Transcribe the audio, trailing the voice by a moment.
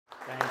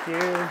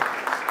Thank you.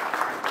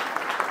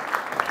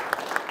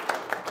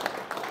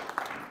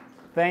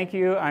 Thank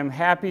you. I'm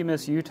happy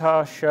Miss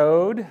Utah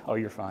showed. Oh,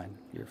 you're fine.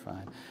 You're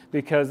fine.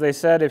 Because they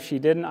said if she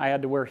didn't, I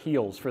had to wear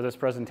heels for this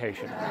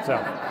presentation. So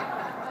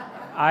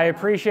I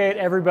appreciate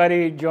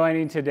everybody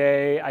joining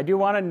today. I do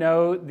want to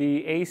note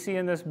the AC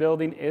in this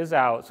building is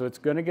out, so it's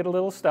going to get a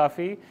little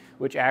stuffy,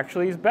 which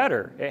actually is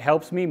better. It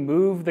helps me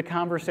move the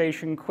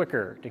conversation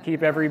quicker to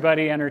keep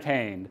everybody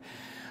entertained.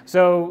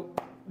 So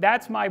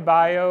that's my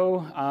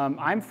bio.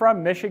 I'm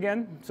from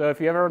Michigan, so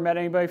if you ever met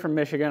anybody from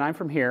Michigan, I'm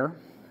from here.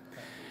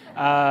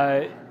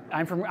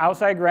 I'm from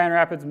outside Grand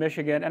Rapids,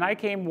 Michigan, and I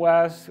came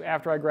west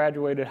after I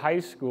graduated high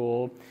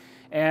school,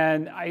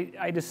 and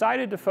I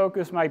decided to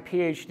focus my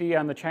PhD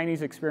on the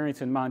Chinese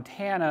experience in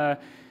Montana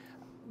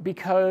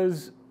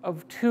because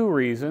of two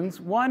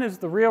reasons. One is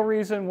the real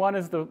reason, one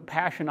is the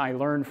passion I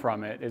learned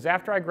from it. Is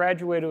after I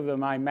graduated with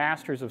my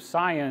Master's of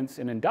Science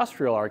in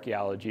Industrial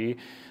Archaeology,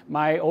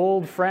 my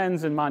old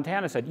friends in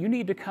Montana said, you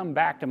need to come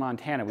back to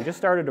Montana. We just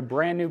started a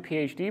brand new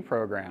PhD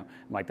program.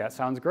 I'm like, that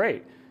sounds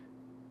great.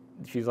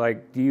 She's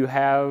like, do you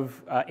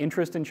have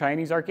interest in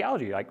Chinese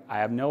archaeology? Like, I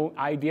have no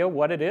idea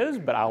what it is,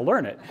 but I'll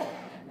learn it.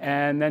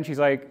 And then she's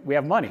like, we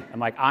have money. I'm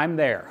like, I'm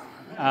there.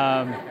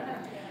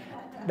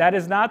 That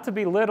is not to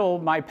belittle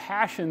my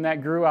passion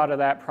that grew out of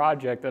that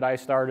project that I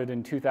started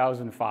in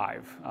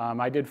 2005.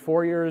 I did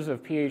 4 years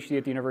of PhD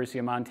at the University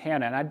of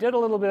Montana, and I did a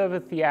little bit of a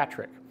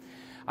theatric.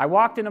 I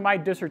walked into my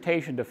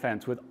dissertation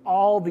defense with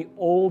all the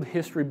old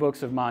history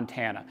books of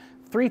Montana.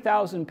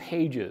 3,000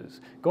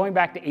 pages, going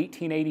back to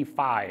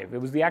 1885.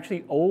 It was the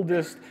actually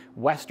oldest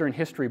Western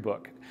history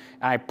book.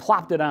 And I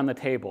plopped it on the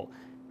table.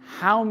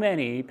 How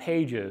many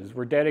pages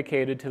were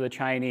dedicated to the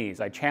Chinese?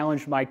 I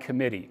challenged my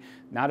committee.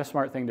 Not a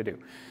smart thing to do.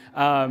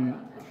 And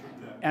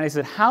I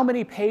said, how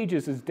many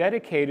pages is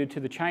dedicated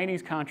to the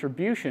Chinese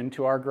contribution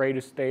to our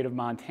greatest state of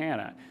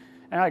Montana?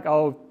 And they're like,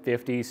 oh,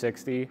 50,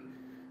 60.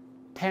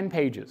 10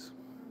 pages,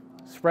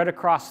 spread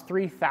across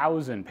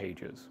 3,000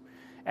 pages.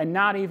 And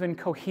not even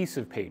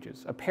cohesive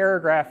pages. A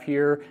paragraph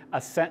here, a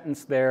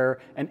sentence there,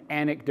 an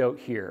anecdote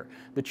here.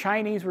 The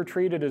Chinese were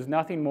treated as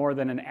nothing more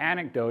than an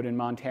anecdote in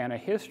Montana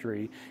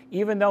history,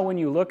 even though when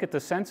you look at the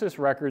census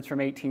records from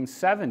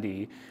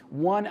 1870,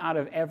 1 out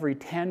of every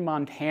 10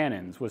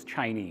 Montanans was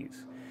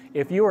Chinese.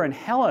 If you were in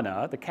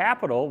Helena, the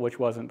capital, which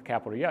wasn't the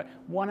capital yet,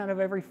 1 out of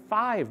every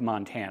 5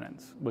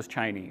 Montanans was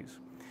Chinese.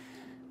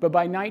 But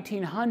by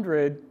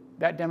 1900,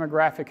 that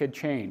demographic had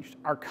changed.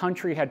 Our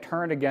country had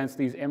turned against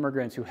these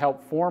immigrants who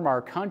helped form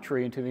our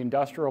country into the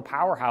industrial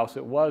powerhouse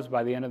it was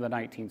by the end of the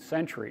 19th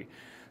century.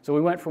 So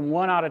we went from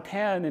 1 out of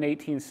 10 in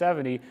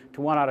 1870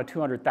 to 1 out of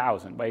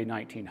 200,000 by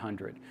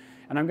 1900.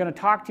 And I'm going to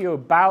talk to you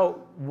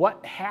about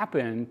what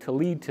happened to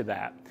lead to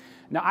that.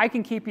 Now, I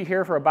can keep you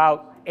here for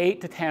about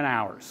 8 to 10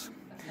 hours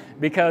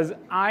because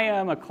I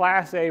am a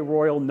Class A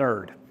royal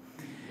nerd.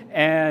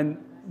 And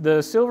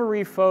the Silver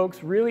Reef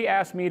folks really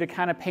asked me to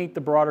kind of paint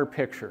the broader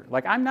picture.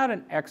 Like, I'm not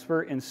an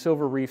expert in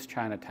Silver Reef's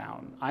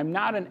Chinatown. I'm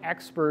not an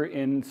expert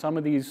in some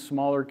of these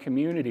smaller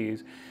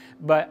communities,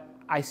 but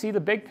I see the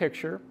big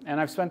picture,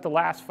 and I've spent the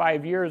last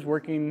 5 years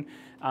working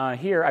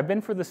here. I've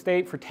been for the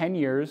state for 10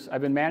 years.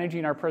 I've been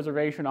managing our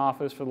preservation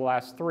office for the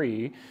last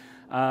 3.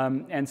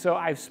 And so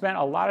I've spent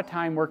a lot of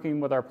time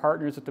working with our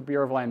partners at the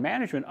Bureau of Land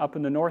Management up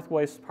in the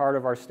northwest part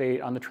of our state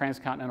on the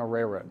Transcontinental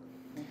Railroad.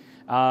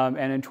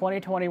 And in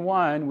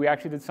 2021, we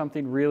actually did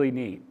something really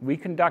neat. We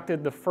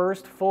conducted the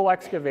first full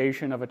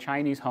excavation of a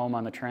Chinese home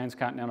on the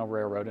Transcontinental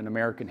Railroad in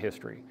American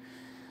history.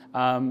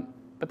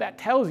 But that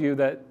tells you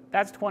that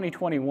that's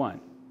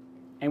 2021.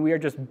 And we are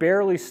just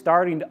barely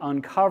starting to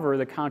uncover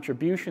the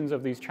contributions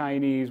of these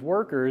Chinese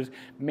workers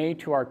made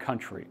to our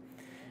country.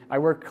 I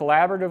work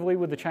collaboratively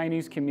with the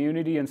Chinese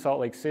community in Salt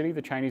Lake City,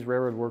 the Chinese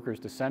Railroad Workers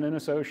Descendant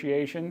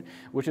Association,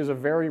 which is a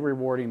very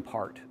rewarding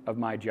part of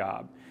my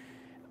job.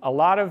 A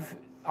lot of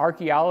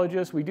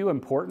archaeologists, we do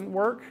important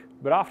work,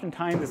 but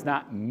oftentimes it's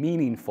not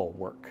meaningful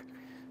work.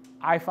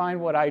 I find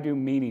what I do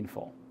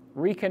meaningful,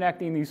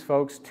 reconnecting these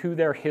folks to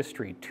their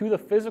history, to the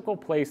physical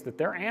place that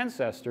their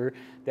ancestor,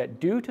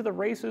 that due to the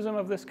racism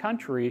of this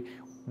country,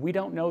 we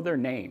don't know their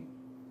name.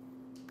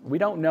 We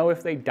don't know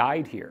if they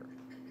died here.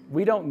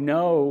 We don't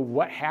know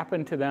what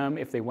happened to them,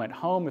 if they went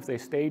home, if they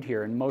stayed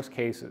here in most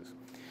cases.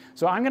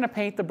 So I'm going to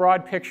paint the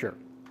broad picture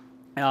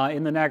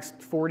in the next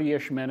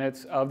 40-ish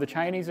minutes of the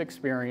Chinese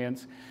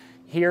experience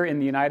here in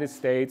the United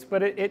States,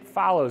 but it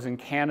follows in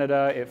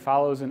Canada, it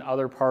follows in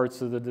other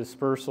parts of the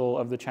dispersal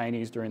of the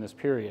Chinese during this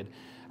period.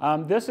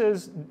 This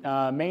is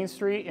Main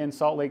Street in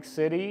Salt Lake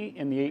City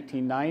in the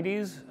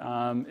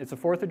 1890s. It's a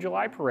 4th of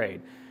July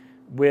parade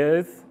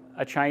with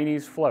a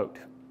Chinese float.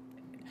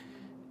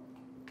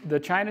 The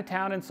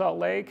Chinatown in Salt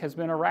Lake has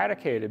been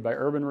eradicated by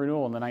urban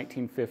renewal in the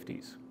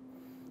 1950s.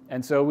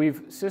 And so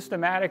we've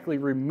systematically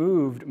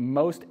removed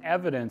most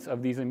evidence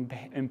of these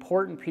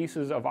important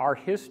pieces of our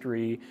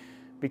history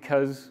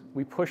because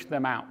we pushed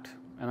them out.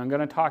 And I'm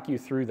going to talk you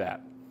through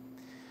that.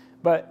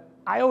 But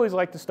I always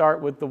like to start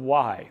with the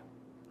why.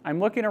 I'm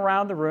looking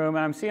around the room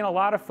and I'm seeing a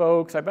lot of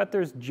folks. I bet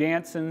there's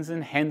Jansons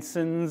and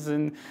Hensons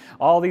and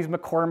all these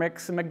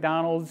McCormicks and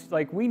McDonald's.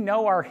 Like, we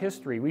know our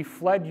history. We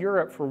fled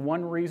Europe for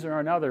one reason or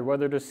another,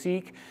 whether to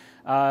seek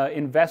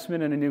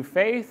investment in a new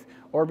faith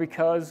or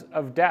because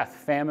of death,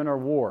 famine, or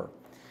war.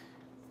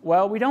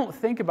 Well, we don't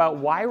think about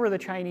why were the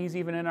Chinese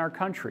even in our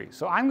country.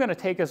 So I'm going to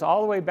take us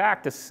all the way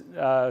back to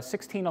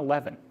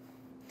 1611.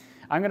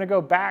 I'm going to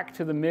go back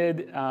to the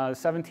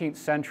mid-17th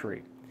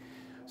century.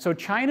 So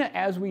China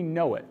as we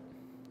know it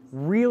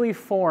really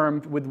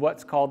formed with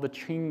what's called the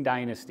Qing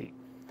dynasty.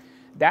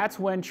 That's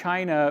when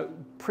China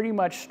pretty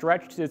much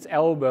stretched its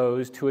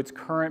elbows to its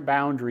current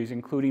boundaries,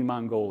 including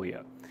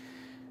Mongolia.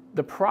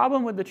 The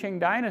problem with the Qing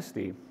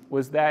dynasty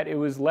was that it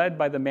was led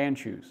by the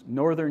Manchus,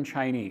 northern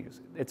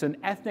Chinese. It's an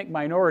ethnic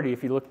minority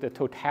if you look at the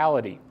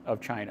totality of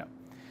China.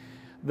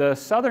 The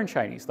southern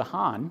Chinese, the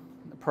Han,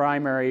 the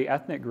primary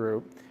ethnic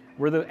group,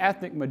 were the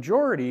ethnic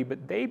majority,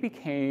 but they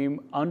became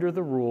under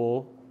the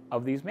rule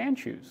of these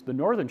Manchus, the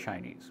northern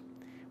Chinese.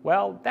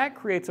 Well, that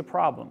creates a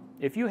problem.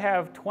 If you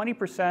have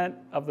 20%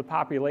 of the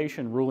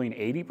population ruling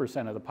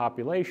 80% of the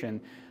population,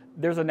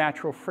 there's a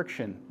natural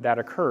friction that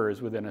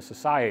occurs within a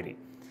society.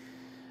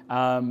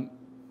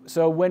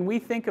 So when we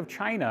think of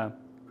China,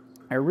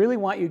 I really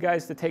want you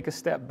guys to take a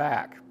step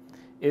back.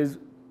 Is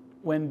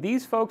when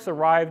these folks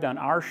arrived on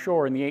our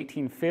shore in the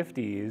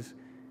 1850s,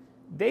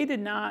 they did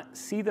not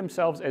see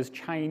themselves as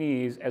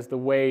Chinese as the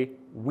way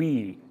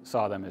we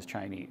saw them as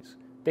Chinese.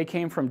 They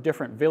came from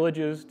different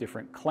villages,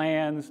 different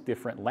clans,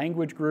 different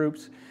language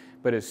groups,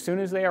 but as soon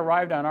as they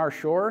arrived on our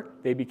shore,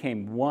 they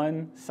became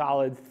one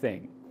solid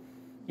thing.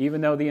 Even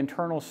though the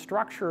internal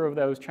structure of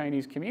those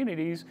Chinese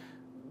communities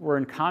were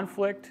in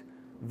conflict,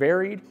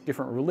 varied,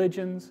 different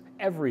religions,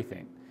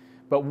 everything.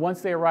 But once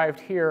they arrived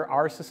here,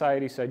 our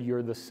society said,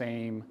 you're the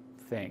same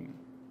thing.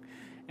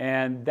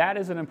 And that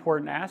is an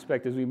important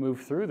aspect as we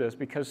move through this,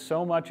 because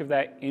so much of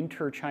that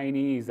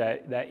inter-Chinese,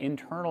 that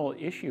internal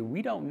issue,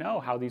 we don't know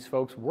how these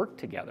folks work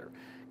together.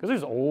 Because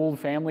there's old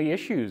family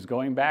issues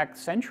going back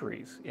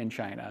centuries in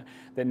China,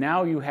 that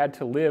now you had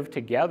to live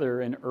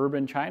together in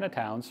urban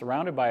Chinatown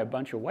surrounded by a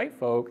bunch of white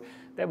folk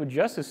that would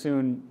just as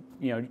soon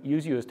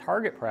use you as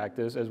target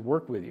practice as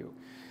work with you.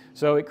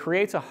 So it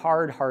creates a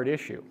hard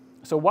issue.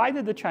 So why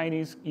did the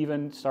Chinese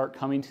even start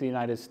coming to the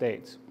United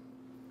States?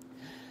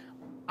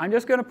 I'm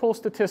just going to pull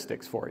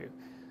statistics for you.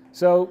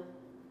 So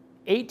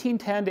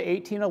 1810 to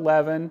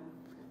 1811,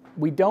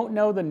 we don't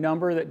know the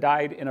number that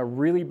died in a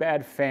really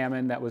bad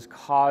famine that was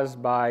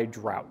caused by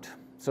drought.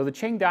 So the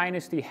Qing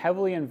dynasty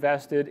heavily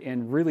invested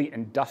in really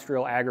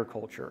industrial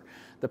agriculture.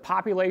 The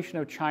population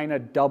of China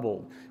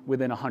doubled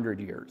within 100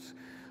 years.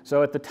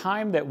 So at the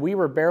time that we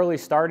were barely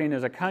starting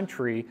as a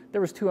country,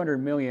 there was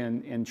 200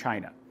 million in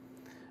China.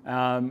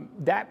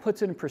 That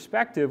puts it in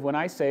perspective when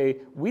I say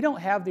we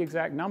don't have the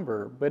exact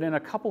number, but in a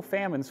couple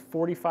famines,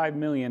 45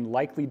 million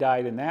likely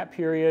died in that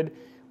period.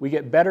 We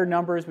get better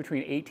numbers between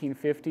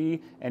 1850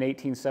 and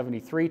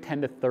 1873,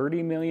 10 to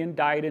 30 million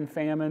died in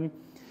famine.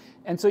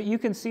 And so you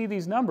can see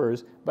these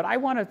numbers, but I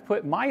want to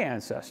put my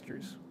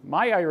ancestors,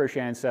 my Irish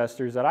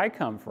ancestors that I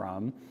come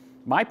from,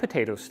 my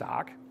potato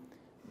stock,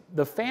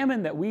 the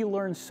famine that we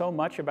learn so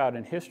much about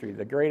in history,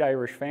 the Great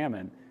Irish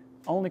Famine,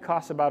 only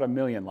costs about 1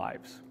 million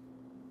lives.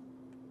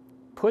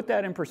 Put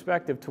that in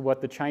perspective to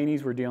what the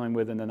Chinese were dealing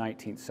with in the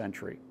 19th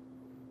century.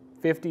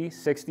 50,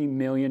 60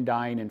 million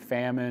dying in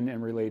famine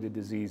and related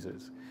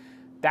diseases.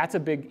 That's a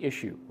big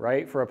issue,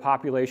 right, for a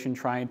population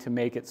trying to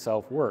make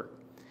itself work.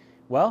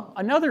 Well,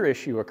 another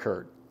issue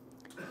occurred.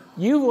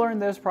 You've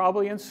learned this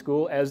probably in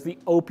school as the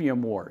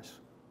Opium Wars.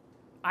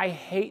 I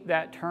hate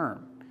that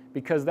term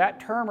because that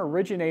term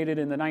originated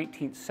in the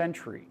 19th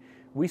century.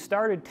 We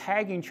started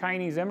tagging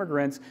Chinese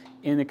immigrants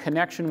in a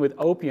connection with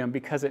opium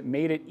because it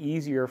made it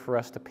easier for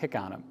us to pick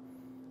on them,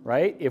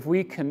 right? If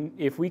we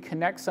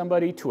connect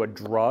somebody to a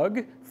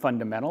drug,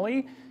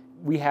 fundamentally,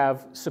 we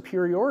have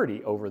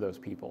superiority over those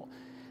people.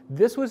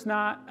 This was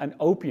not an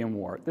opium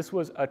war. This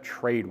was a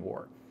trade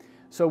war.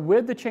 So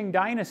with the Qing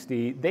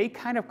dynasty, they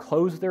kind of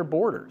closed their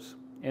borders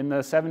in the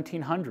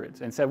 1700s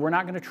and said, we're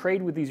not going to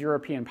trade with these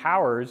European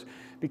powers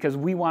because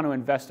we want to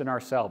invest in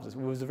ourselves. It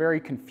was a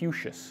very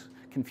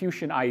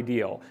Confucian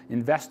ideal.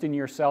 Invest in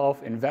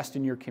yourself, invest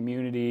in your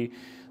community.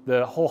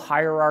 The whole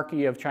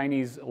hierarchy of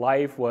Chinese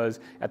life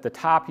was at the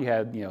top you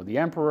had the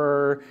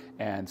emperor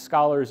and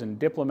scholars and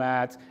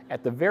diplomats.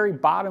 At the very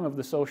bottom of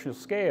the social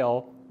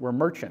scale were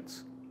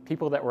merchants,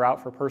 people that were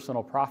out for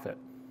personal profit.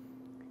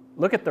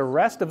 Look at the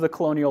rest of the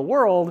colonial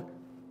world,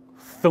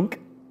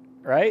 thunk,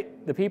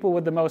 right? The people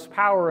with the most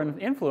power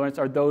and influence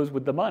are those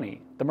with the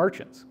money, the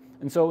merchants.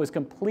 And so it was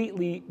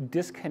completely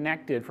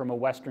disconnected from a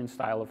Western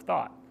style of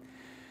thought.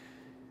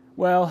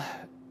 Well,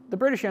 the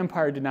British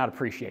Empire did not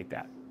appreciate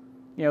that.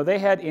 They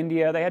had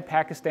India, they had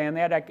Pakistan,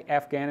 they had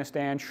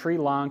Afghanistan, Sri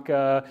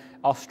Lanka,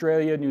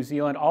 Australia, New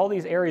Zealand, all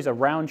these areas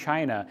around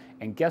China.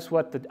 And guess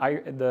what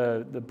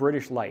the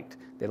British liked?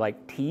 They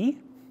liked tea,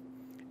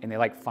 and they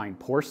liked fine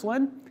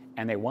porcelain,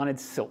 and they wanted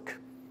silk.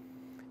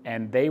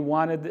 And they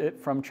wanted it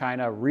from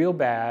China real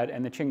bad,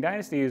 and the Qing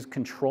dynasty is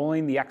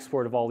controlling the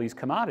export of all these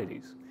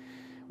commodities.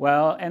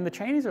 Well, and the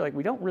Chinese are like,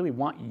 we don't really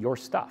want your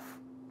stuff.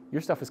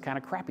 Your stuff is kind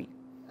of crappy.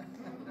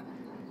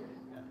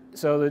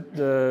 So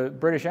the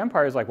British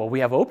Empire is like, well, we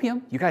have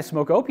opium. You guys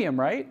smoke opium,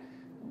 right?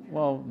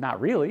 Well,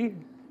 not really.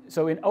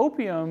 So in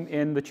opium,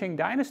 in the Qing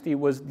dynasty,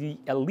 was the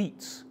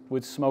elites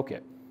would smoke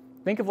it.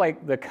 Think of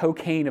like the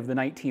cocaine of the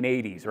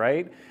 1980s,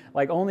 right?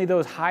 Like only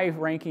those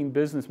high-ranking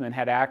businessmen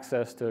had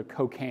access to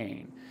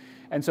cocaine.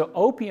 And so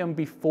opium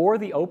before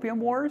the Opium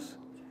Wars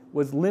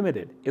was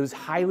limited. It was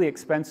highly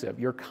expensive.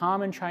 Your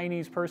common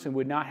Chinese person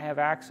would not have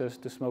access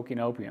to smoking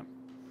opium.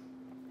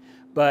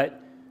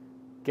 But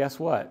guess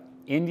what?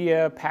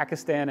 India,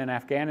 Pakistan, and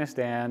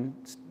Afghanistan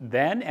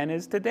then and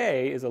is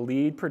today is a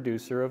lead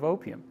producer of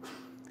opium.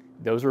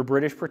 Those were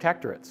British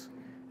protectorates.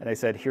 And they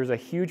said, here's a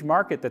huge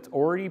market that's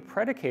already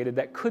predicated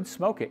that could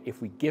smoke it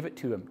if we give it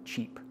to them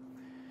cheap.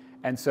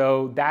 And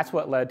so that's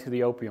what led to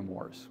the Opium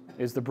Wars,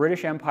 is the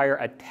British Empire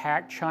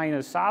attacked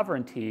China's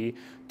sovereignty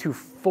to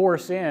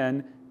force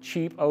in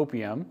cheap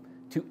opium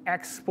to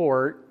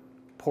export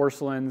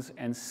porcelains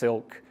and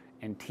silk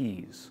and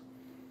teas.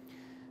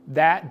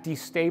 That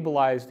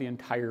destabilized the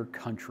entire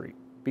country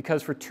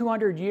because for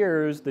 200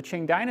 years, the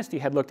Qing dynasty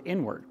had looked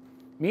inward.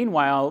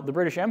 Meanwhile, the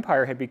British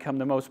Empire had become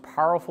the most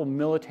powerful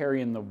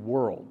military in the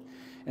world.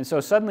 And so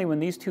suddenly when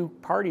these two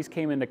parties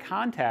came into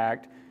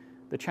contact,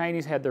 the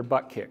Chinese had their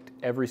butt kicked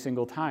every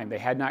single time. They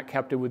had not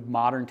kept it with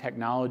modern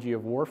technology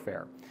of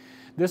warfare.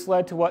 This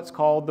led to what's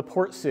called the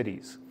port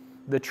cities,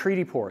 the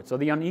treaty ports, or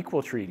the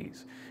unequal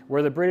treaties,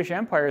 where the British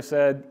Empire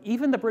said,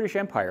 even the British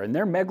Empire, in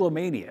their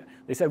megalomania,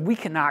 they said, we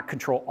cannot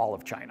control all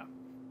of China.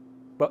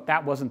 But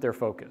that wasn't their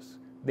focus.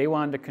 They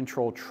wanted to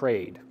control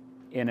trade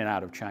in and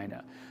out of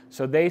China.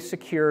 So they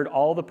secured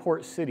all the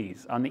port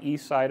cities on the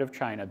east side of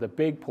China, the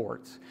big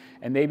ports,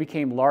 and they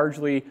became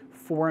largely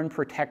foreign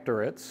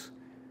protectorates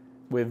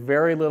with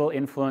very little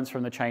influence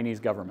from the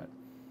Chinese government.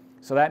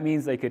 So that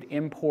means they could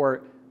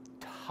import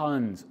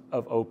tons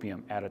of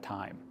opium at a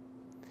time.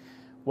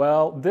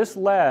 Well, this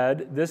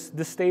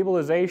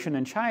destabilization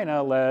in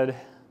China led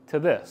to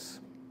this,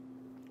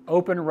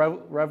 open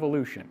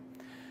revolution.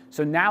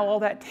 So now all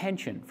that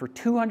tension for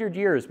 200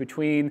 years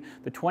between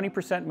the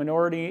 20%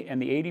 minority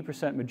and the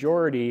 80%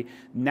 majority,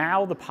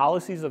 now the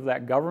policies of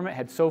that government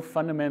had so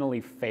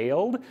fundamentally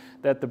failed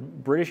that the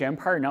British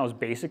Empire now is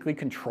basically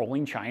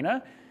controlling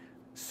China.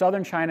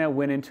 Southern China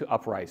went into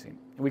uprising.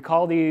 We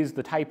call these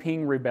the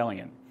Taiping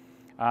Rebellion.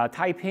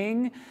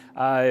 Taiping,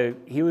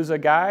 he was a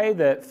guy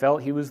that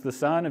felt he was the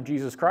son of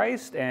Jesus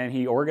Christ, and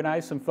he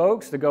organized some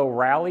folks to go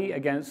rally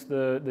against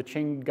the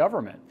Qing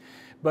government.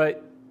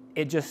 But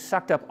it just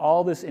sucked up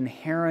all this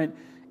inherent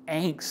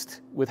angst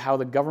with how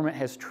the government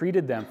has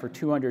treated them for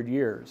 200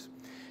 years.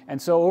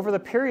 And so over the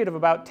period of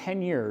about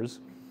 10 years,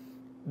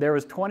 there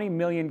was 20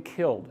 million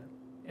killed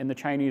in the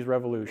Chinese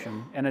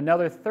Revolution, and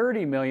another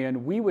 30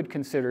 million we would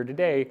consider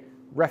today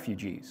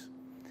refugees.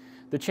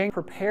 The Qing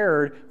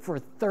prepared for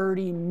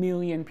 30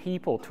 million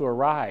people to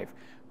arrive.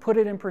 Put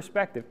it in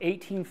perspective,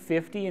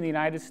 1850 in the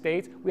United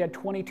States, we had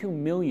 22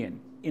 million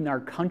in our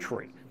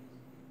country.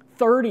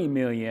 30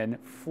 million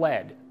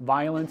fled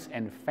violence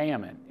and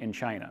famine in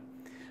China.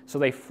 So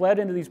they fled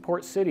into these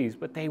port cities,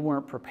 but they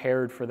weren't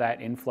prepared for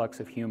that influx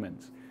of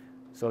humans.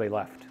 So they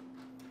left.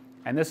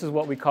 And this is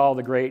what we call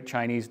the Great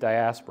Chinese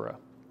Diaspora.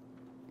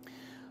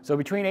 So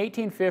between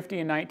 1850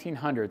 and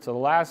 1900, so the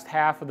last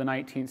half of the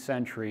 19th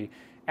century,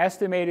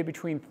 estimated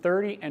between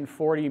 30 and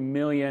 40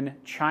 million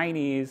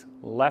Chinese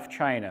left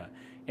China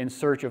in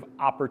search of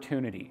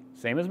opportunity.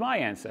 Same as my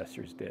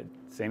ancestors did,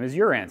 same as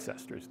your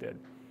ancestors did.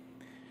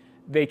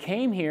 They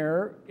came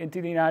here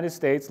into the United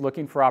States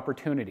looking for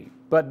opportunity,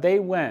 but they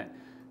went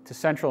to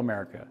Central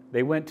America.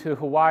 They went to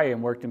Hawaii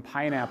and worked in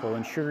pineapple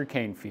and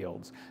sugarcane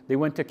fields. They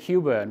went to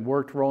Cuba and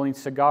worked rolling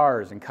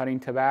cigars and cutting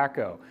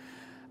tobacco.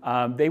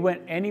 They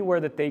went anywhere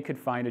that they could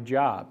find a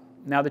job.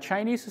 Now, the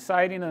Chinese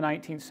society in the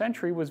 19th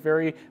century was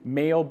very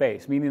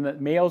male-based, meaning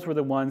that males were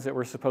the ones that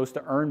were supposed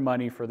to earn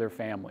money for their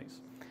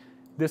families.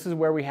 This is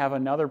where we have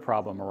another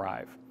problem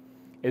arrive.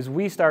 As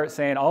we start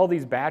saying all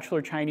these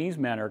bachelor Chinese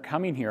men are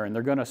coming here and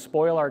they're going to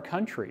spoil our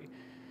country,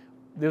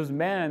 those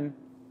men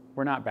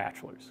were not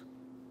bachelors.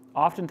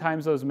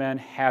 Oftentimes those men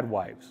had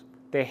wives.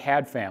 They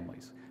had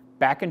families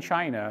back in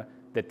China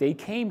that they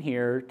came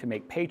here to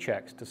make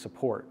paychecks to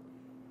support.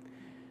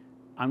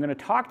 I'm going to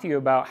talk to you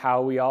about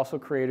how we also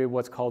created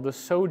what's called the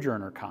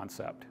sojourner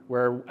concept,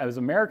 where as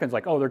Americans,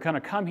 like, oh, they're going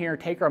to come here,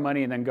 take our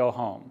money, and then go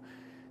home.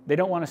 They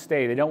don't want to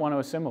stay. They don't want to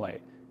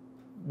assimilate.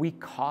 We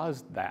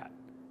caused that.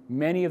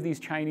 Many of these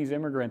Chinese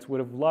immigrants would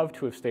have loved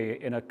to have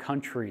stayed in a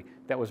country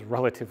that was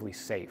relatively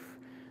safe,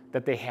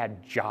 that they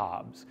had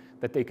jobs,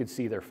 that they could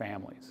see their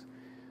families.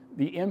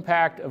 The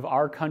impact of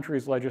our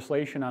country's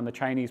legislation on the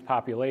Chinese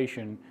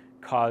population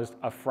caused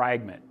a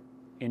fragment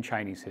in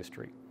Chinese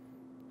history.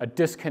 A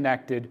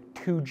disconnected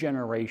 2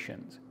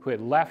 generations who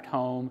had left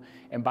home,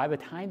 and by the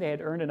time they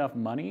had earned enough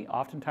money,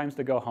 oftentimes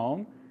to go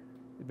home,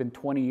 it had been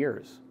 20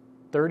 years,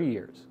 30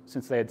 years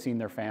since they had seen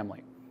their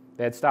family.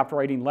 They had stopped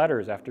writing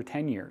letters after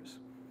 10 years.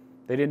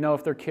 They didn't know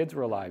if their kids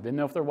were alive, didn't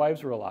know if their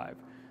wives were alive.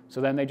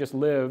 So then they just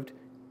lived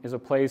is a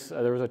place,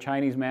 there was a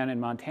Chinese man in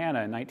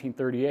Montana in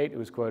 1938 who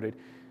was quoted,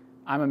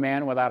 "I'm a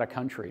man without a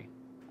country.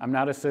 I'm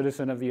not a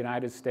citizen of the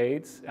United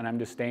States, and I'm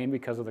disdained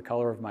because of the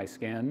color of my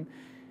skin.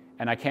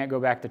 And I can't go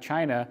back to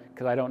China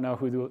because I don't know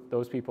who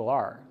those people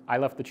are. I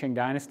left the Qing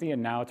dynasty,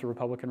 and now it's a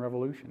Republican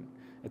revolution.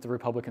 It's a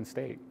Republican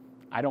state.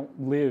 I don't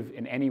live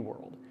in any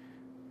world."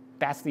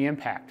 That's the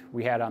impact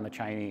we had on the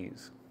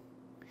Chinese.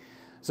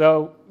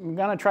 So I'm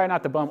going to try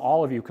not to bum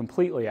all of you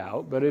completely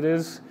out, but it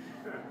is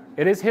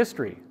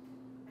history,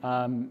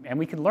 and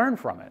we can learn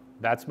from it.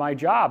 That's my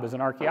job as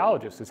an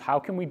archaeologist, is how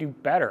can we do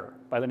better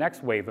by the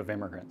next wave of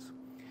immigrants?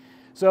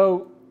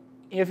 So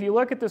if you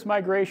look at this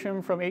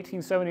migration from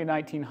 1870 to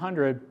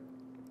 1900,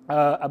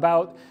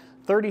 about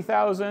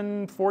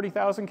 30,000,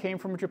 40,000 came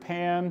from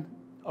Japan,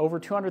 over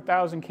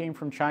 200,000 came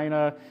from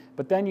China,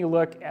 but then you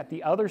look at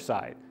the other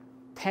side,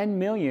 10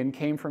 million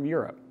came from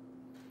Europe.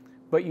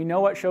 But you know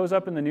what shows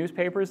up in the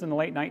newspapers in the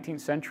late 19th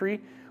century?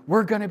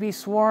 We're going to be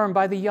swarmed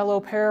by the yellow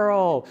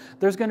peril.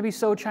 There's going to be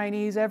so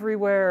Chinese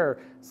everywhere.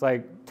 It's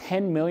like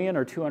 10 million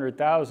or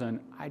 200,000.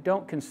 I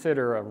don't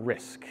consider a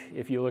risk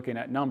if you're looking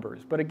at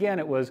numbers. But again,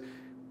 it was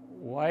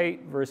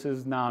white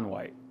versus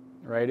non-white,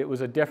 right? It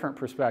was a different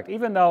perspective.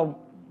 Even though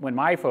when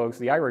my folks,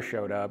 the Irish,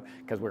 showed up,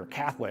 because we were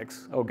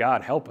Catholics, oh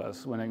God help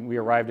us, when we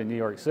arrived in New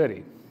York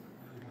City.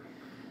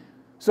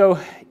 So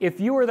if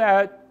you were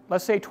that,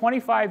 let's say,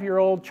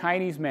 25-year-old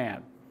Chinese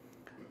man,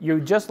 you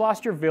just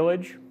lost your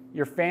village,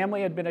 your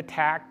family had been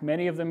attacked,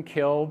 many of them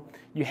killed,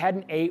 you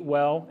hadn't ate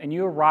well, and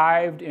you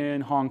arrived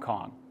in Hong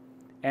Kong.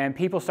 And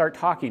people start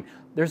talking.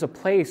 There's a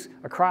place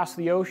across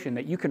the ocean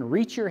that you can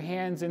reach your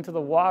hands into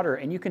the water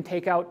and you can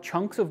take out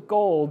chunks of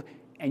gold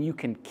and you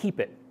can keep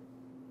it.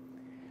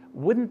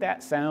 Wouldn't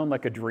that sound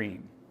like a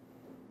dream?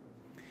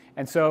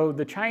 And so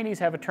the Chinese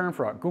have a term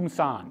for it,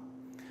 Gumsan,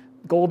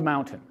 Gold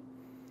Mountain.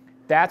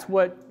 That's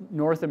what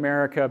North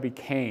America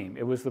became.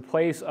 It was the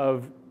place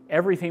of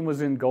everything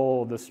was in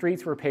gold. The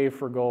streets were paved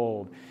for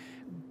gold.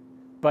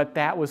 But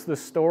that was the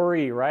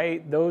story,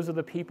 right? Those are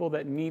the people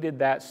that needed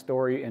that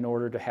story in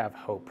order to have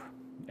hope.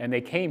 And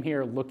they came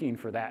here looking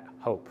for that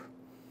hope.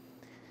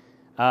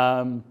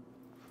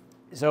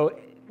 So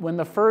when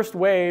the first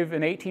wave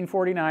in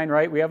 1849,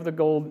 right, we have the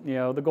gold,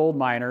 the gold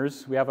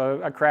miners. We have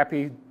a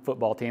crappy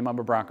football team. I'm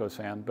a Broncos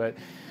fan, but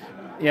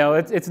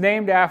it's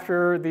named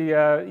after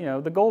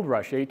the gold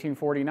rush,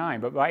 1849.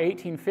 But by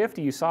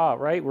 1850, you saw it,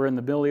 right? We're in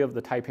the middle of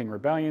the Taiping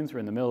rebellions. We're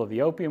in the middle of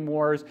the Opium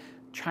Wars.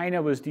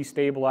 China was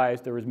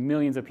destabilized. There was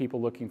millions of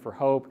people looking for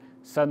hope.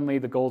 Suddenly,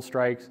 the gold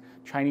strikes.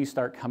 Chinese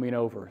start coming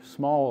over,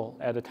 small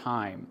at a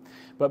time.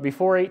 But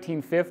before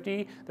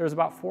 1850, there was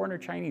about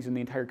 400 Chinese in the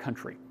entire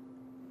country.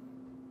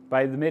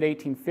 By the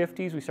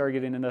mid-1850s, we started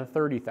getting into the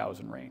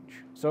 30,000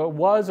 range. So it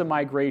was a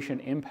migration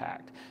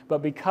impact.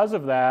 But because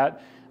of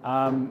that,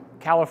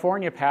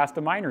 California passed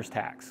a miner's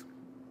tax.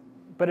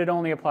 But it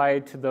only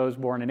applied to those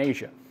born in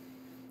Asia.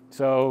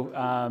 So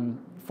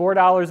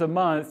 $4 a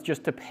month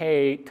just to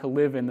pay to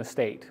live in the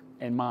state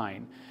and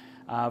mine.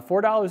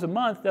 $4 a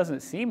month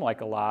doesn't seem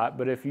like a lot,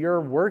 but if you're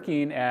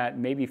working at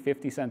maybe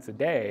 50 cents a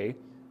day,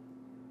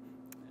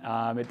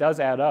 it does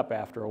add up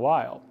after a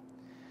while.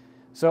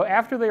 So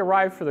after they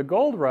arrived for the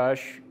gold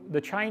rush,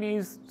 the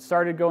Chinese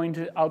started going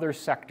to other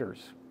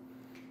sectors.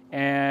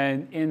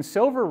 And in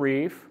Silver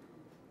Reef,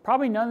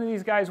 probably none of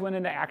these guys went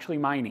into actually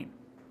mining.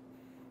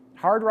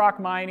 Hard rock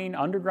mining,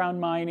 underground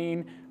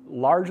mining,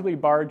 largely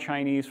barred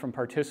Chinese from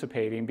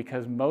participating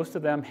because most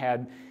of them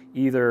had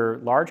either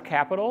large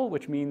capital,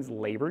 which means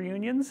labor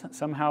unions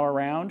somehow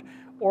around,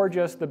 or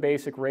just the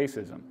basic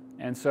racism.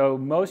 And so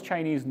most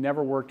Chinese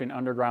never worked in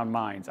underground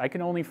mines. I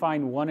can only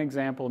find one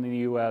example in the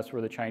US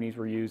where the Chinese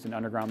were used in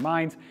underground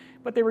mines,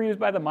 but they were used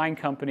by the mine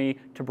company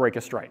to break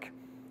a strike.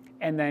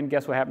 And then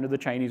guess what happened to the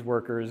Chinese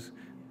workers?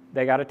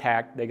 They got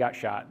attacked, they got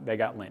shot, they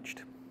got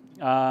lynched.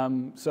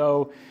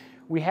 So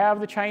we have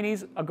the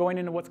Chinese going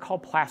into what's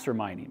called placer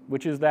mining,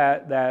 which is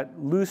that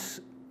loose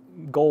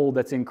gold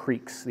that's in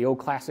creeks, the old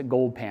classic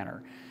gold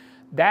panner.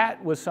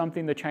 That was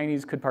something the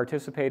Chinese could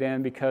participate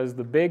in because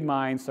the big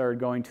mines started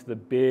going to the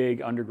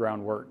big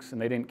underground works,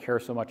 and they didn't care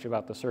so much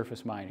about the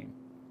surface mining.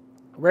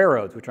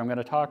 Railroads, which I'm going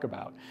to talk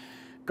about.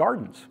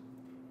 Gardens.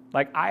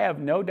 Like, I have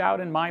no doubt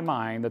in my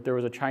mind that there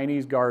was a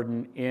Chinese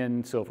garden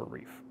in Silver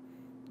Reef.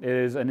 It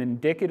is an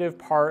indicative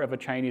part of a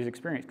Chinese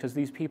experience because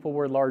these people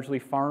were largely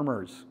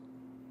farmers.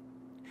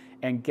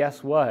 And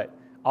guess what?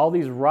 All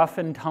these rough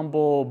and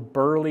tumble,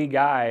 burly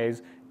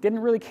guys didn't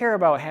really care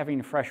about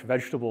having fresh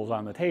vegetables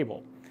on the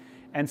table.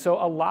 And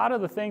so a lot of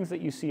the things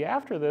that you see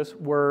after this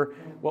were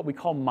what we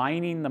call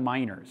mining the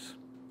miners.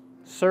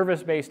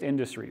 Service-based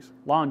industries,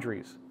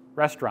 laundries,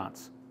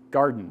 restaurants,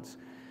 gardens.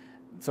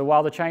 So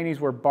while the Chinese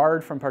were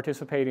barred from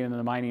participating in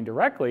the mining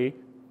directly,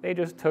 they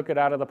just took it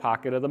out of the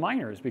pocket of the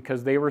miners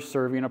because they were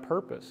serving a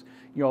purpose.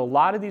 A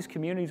lot of these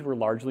communities were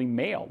largely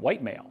male,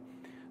 white male.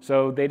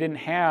 So they didn't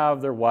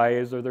have their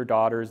wives or their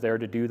daughters there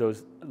to do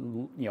those,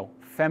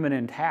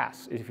 feminine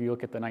tasks, if you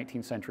look at the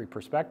 19th century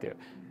perspective.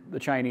 The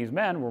Chinese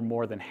men were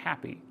more than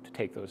happy to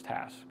take those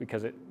tasks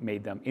because it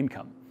made them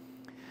income.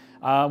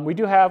 We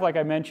do have, like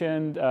I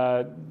mentioned,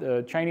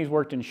 the Chinese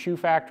worked in shoe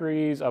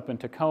factories up in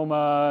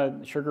Tacoma,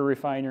 sugar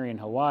refinery in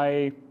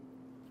Hawaii.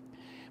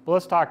 But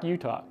let's talk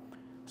Utah.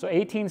 So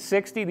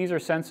 1860, these are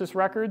census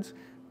records.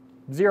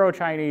 0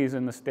 Chinese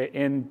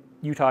in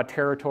Utah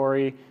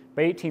territory.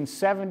 By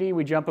 1870,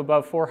 we jump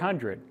above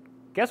 400.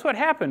 Guess what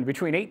happened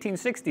between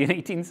 1860 and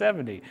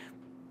 1870?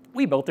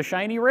 We built the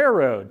shiny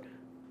railroad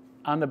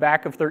on the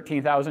back of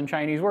 13,000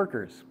 Chinese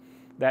workers.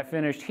 That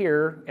finished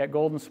here at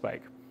Golden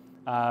Spike,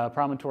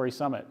 Promontory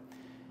Summit.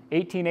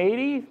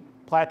 1880,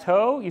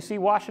 plateau, you see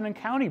Washington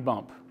County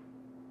bump.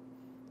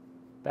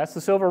 That's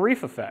the Silver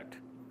Reef effect.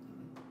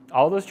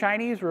 All those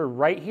Chinese were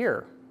right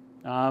here.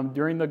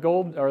 During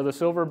the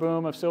silver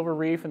boom of Silver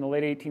Reef in the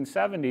late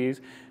 1870s,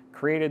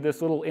 created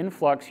this little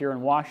influx here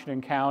in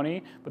Washington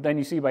County, but then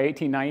you see by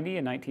 1890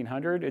 and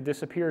 1900, it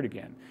disappeared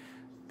again.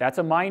 That's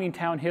a mining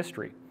town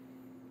history.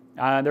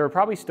 There were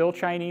probably still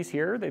Chinese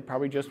here, they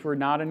probably just were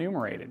not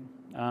enumerated.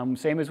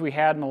 Same as we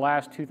had in the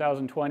last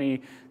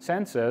 2020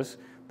 census,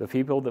 the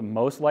people that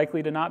most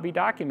likely to not be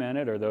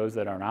documented are those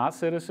that are not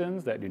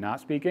citizens, that do not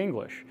speak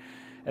English.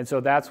 And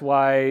so that's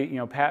why,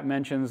 Pat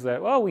mentions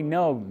that, well, we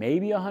know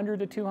maybe 100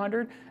 to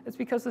 200. It's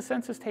because the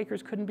census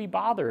takers couldn't be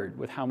bothered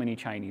with how many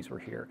Chinese were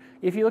here.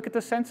 If you look at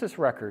the census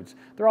records,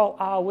 they're all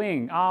Ah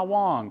Wing, Ah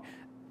Wong.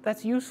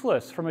 That's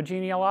useless from a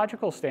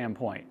genealogical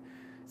standpoint.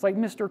 It's like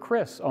Mr.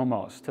 Chris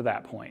almost to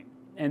that point.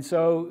 And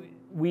so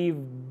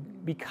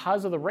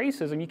because of the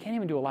racism, you can't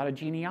even do a lot of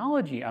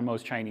genealogy on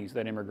most Chinese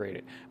that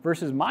immigrated.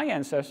 Versus my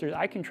ancestors,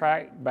 I can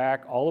track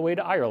back all the way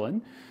to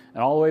Ireland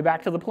and all the way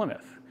back to the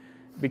Plymouth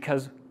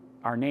because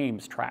our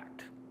names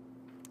tracked.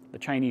 The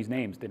Chinese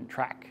names didn't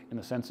track in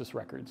the census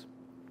records.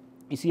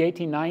 You see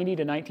 1890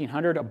 to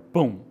 1900, a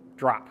boom,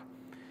 drop.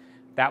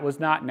 That was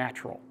not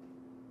natural.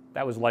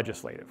 That was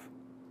legislative,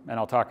 and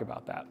I'll talk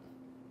about that.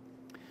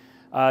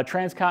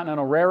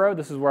 Transcontinental Railroad,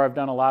 this is where I've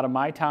done a lot of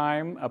my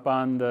time, up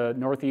on the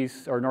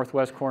northeast or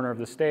northwest corner of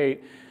the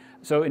state.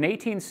 So in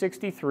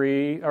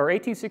 1863, or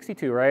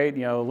 1862, right,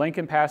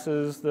 Lincoln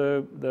passes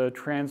the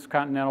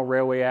Transcontinental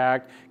Railway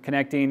Act,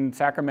 connecting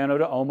Sacramento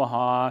to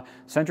Omaha,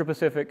 Central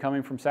Pacific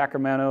coming from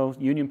Sacramento,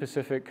 Union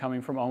Pacific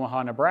coming from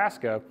Omaha,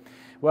 Nebraska.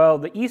 Well,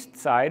 the east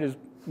side is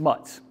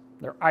mutts.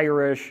 They're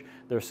Irish,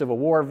 they're Civil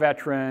War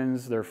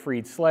veterans, they're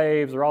freed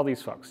slaves, they're all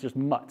these folks, just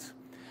mutts.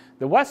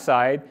 The west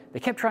side, they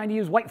kept trying to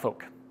use white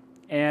folk.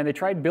 And they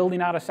tried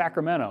building out of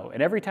Sacramento.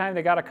 And every time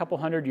they got a couple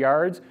hundred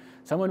yards,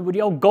 someone would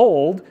yell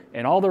gold,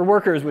 and all their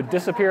workers would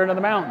disappear into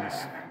the mountains.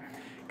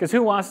 Because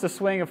who wants to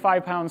swing a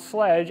 5-pound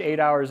sledge 8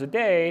 hours a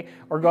day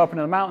or go up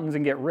into the mountains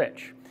and get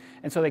rich?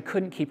 And so they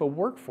couldn't keep a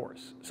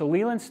workforce. So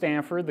Leland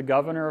Stanford, the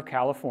governor of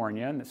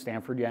California and at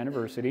Stanford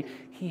University,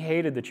 he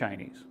hated the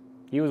Chinese.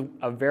 He was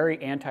a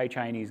very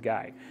anti-Chinese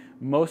guy.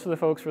 Most of the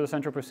folks for the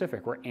Central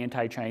Pacific were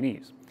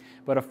anti-Chinese.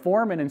 But a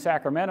foreman in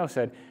Sacramento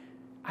said,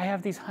 I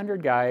have these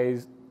 100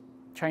 guys,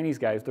 Chinese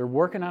guys, they're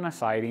working on a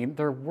siding,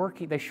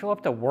 they show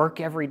up to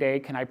work every day,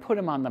 can I put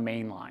them on the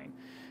main line?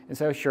 And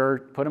so sure,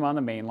 put them on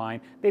the main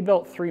line. They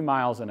built 3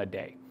 miles in a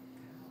day.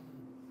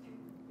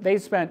 They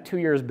spent 2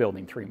 years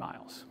building 3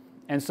 miles.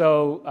 And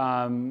so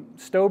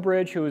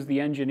Stowbridge, who was the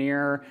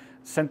engineer,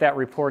 sent that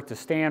report to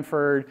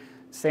Stanford.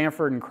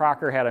 Stanford and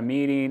Crocker had a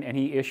meeting, and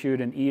he issued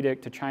an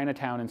edict to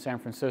Chinatown in San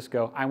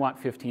Francisco, I want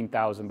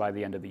 15,000 by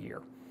the end of the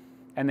year.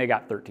 And they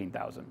got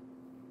 13,000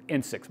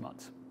 in 6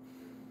 months.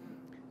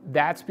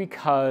 That's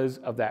because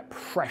of that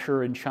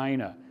pressure in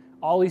China.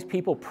 All these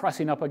people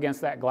pressing up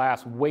against that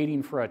glass,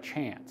 waiting for a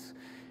chance.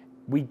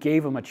 We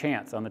gave them a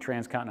chance on the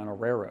Transcontinental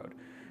Railroad.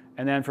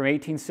 And then from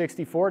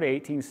 1864 to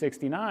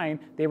 1869,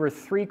 they were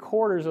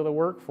 3/4 of the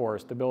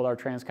workforce to build our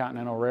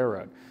Transcontinental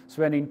Railroad,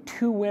 spending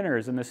 2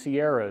 winters in the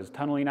Sierras,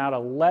 tunneling out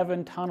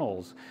 11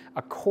 tunnels,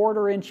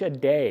 1/4 inch a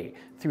day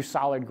through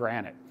solid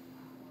granite.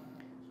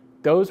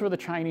 Those were the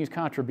Chinese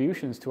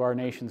contributions to our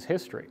nation's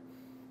history.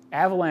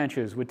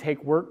 Avalanches would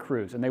take work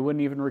crews, and they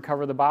wouldn't even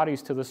recover the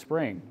bodies to the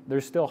spring.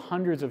 There's still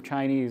hundreds of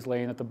Chinese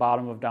laying at the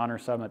bottom of Donner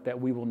Summit that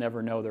we will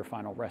never know their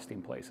final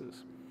resting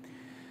places.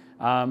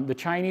 The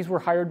Chinese were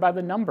hired by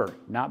the number,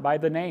 not by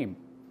the name.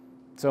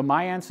 So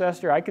my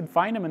ancestor, I could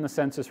find him in the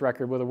census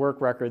record with a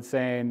work record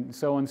saying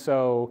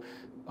so-and-so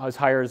was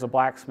hired as a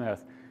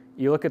blacksmith.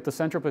 You look at the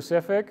Central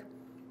Pacific,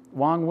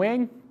 Wong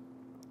Wing,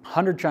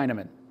 100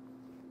 Chinamen.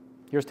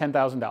 Here's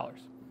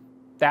 $10,000.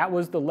 That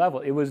was the level.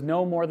 It was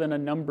no more than a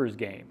numbers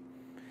game.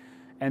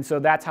 And so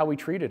that's how we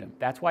treated him.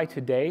 That's why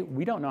today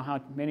we don't know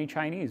how many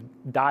Chinese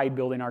died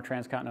building our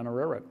Transcontinental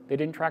Railroad. They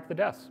didn't track the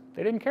deaths.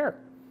 They didn't care.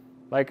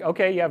 Like,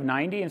 okay, you have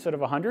 90 instead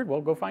of 100, well,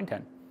 go find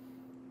 10.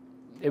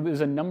 It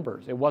was in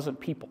numbers. It wasn't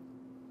people.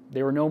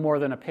 They were no more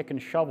than a pick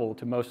and shovel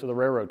to most of the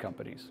railroad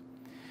companies.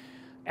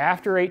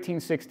 After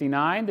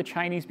 1869, the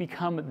Chinese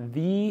become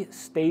the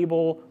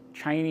stable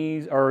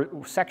Chinese or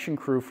section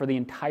crew for the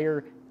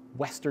entire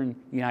western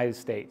United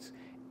States.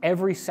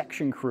 Every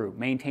section crew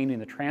maintaining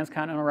the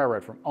Transcontinental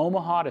Railroad from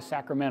Omaha to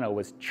Sacramento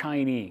was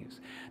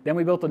Chinese. Then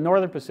we built the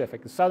Northern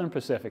Pacific, the Southern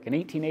Pacific in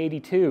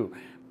 1882.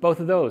 Both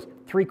of those,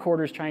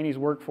 3/4 Chinese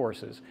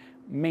workforces,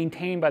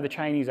 maintained by the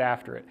Chinese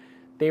after it.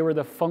 They were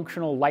the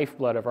functional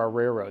lifeblood of our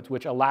railroads,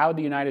 which allowed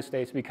the United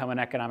States to become an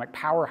economic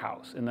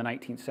powerhouse in the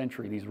 19th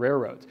century, these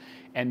railroads.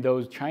 And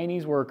those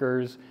Chinese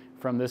workers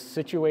from this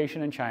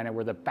situation in China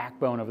were the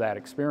backbone of that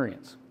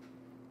experience.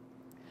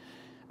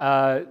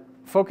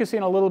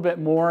 Focusing a little bit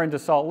more into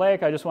Salt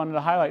Lake, I just wanted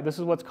to highlight, this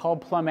is what's called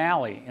Plum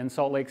Alley in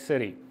Salt Lake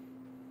City.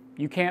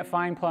 You can't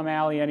find Plum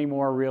Alley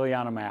anymore really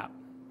on a map.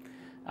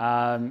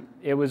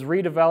 It was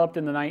redeveloped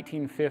in the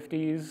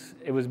 1950s.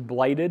 It was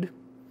blighted.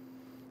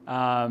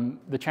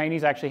 The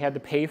Chinese actually had to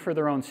pay for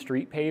their own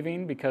street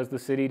paving because the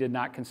city did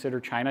not consider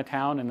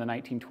Chinatown in the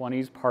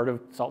 1920s part of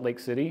Salt Lake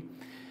City.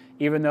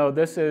 Even though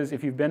this is,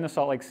 if you've been to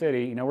Salt Lake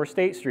City, you know where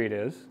State Street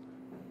is.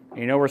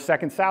 You know where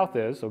 2nd South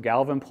is, so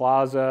Galvin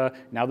Plaza,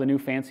 now the new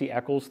fancy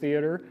Eccles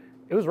Theater.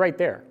 It was right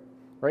there,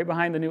 right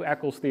behind the new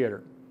Eccles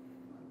Theater.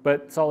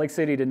 But Salt Lake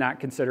City did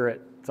not consider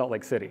it Salt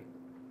Lake City.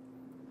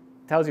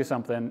 Tells you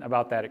something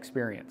about that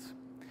experience.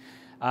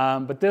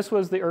 But this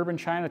was the urban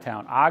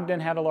Chinatown. Ogden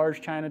had a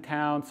large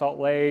Chinatown, Salt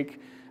Lake,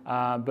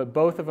 but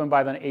both of them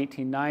by the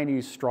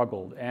 1890s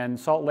struggled. And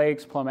Salt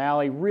Lake's Plum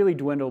Alley really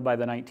dwindled by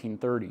the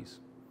 1930s.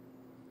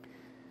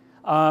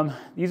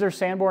 These are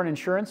Sanborn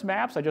insurance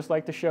maps. I just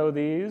like to show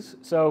these.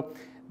 So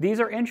these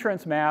are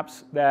insurance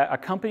maps that a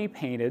company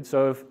painted.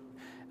 So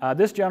if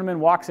this gentleman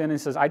walks in and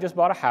says, I just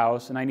bought a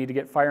house and I need to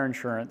get fire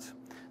insurance,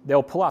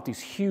 they'll pull out these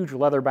huge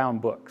leather-bound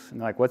books.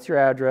 And they're like, what's your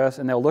address?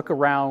 And they'll look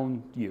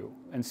around you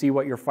and see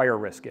what your fire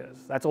risk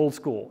is. That's old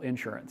school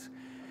insurance.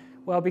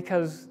 Well,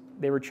 because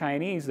they were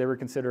Chinese, they were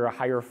considered a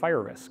higher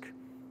fire risk.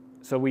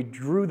 So we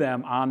drew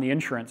them on the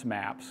insurance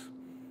maps,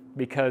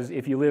 because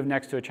if you live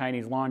next to a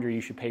Chinese laundry,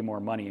 you should pay more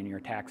money in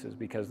your taxes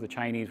because the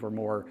Chinese were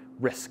more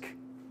risk.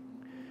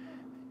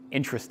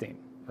 Interesting,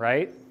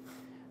 right?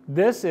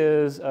 This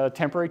is a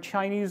temporary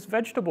Chinese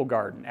vegetable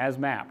garden as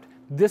mapped.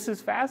 This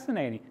is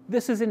fascinating.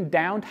 This is in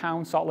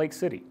downtown Salt Lake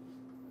City.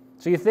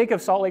 So you think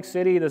of Salt Lake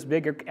City, this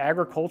big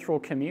agricultural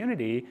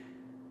community,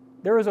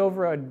 there was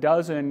over a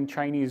dozen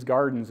Chinese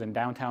gardens in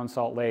downtown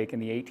Salt Lake in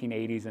the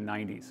 1880s and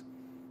 90s.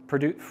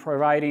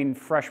 Providing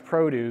fresh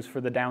produce for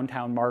the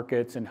downtown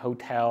markets and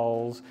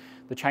hotels.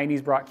 The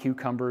Chinese brought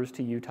cucumbers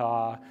to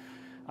Utah.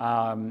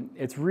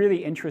 It's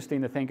really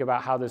interesting to think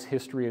about how this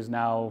history is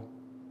now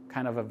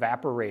kind of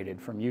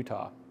evaporated from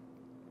Utah.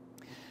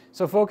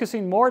 So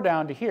focusing more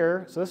down to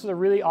here, so this is a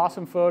really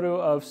awesome photo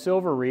of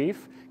Silver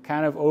Reef,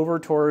 kind of over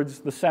towards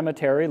the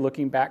cemetery,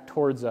 looking back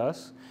towards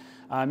us.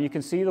 You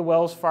can see the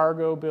Wells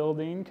Fargo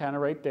building kind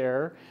of right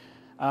there.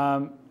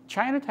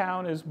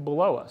 Chinatown is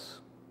below us,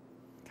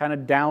 kind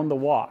of down the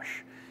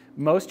wash.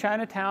 Most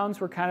Chinatowns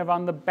were kind of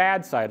on the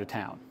bad side of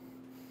town.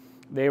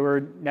 They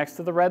were next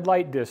to the red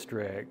light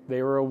district.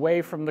 They were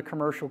away from the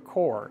commercial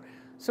core.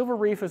 Silver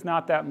Reef is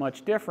not that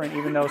much different,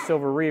 even though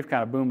Silver Reef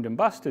kind of boomed and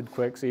busted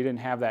quick, so you didn't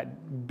have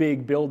that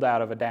big build out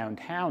of a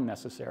downtown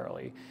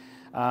necessarily.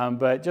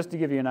 But just to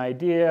give you an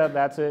idea,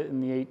 that's it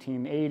in the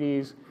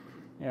 1880s.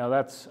 You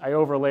know, I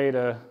overlaid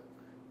a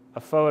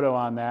photo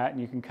on that, and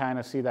you can kind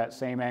of see that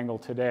same angle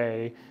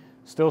today.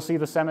 Still see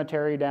the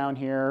cemetery down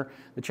here.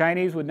 The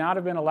Chinese would not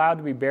have been allowed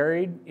to be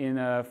buried in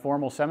a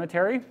formal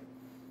cemetery.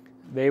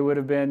 They would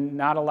have been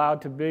not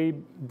allowed to be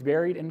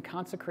buried in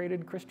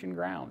consecrated Christian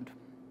ground.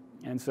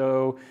 And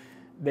so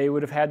they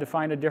would have had to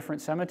find a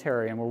different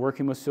cemetery, and we're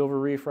working with Silver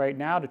Reef right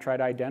now to try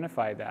to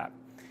identify that.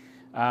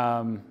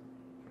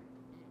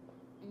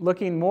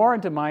 Looking more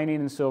into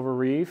mining in Silver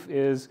Reef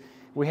is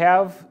we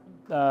have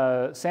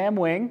Sam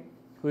Wing,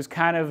 who's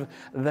kind of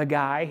the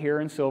guy here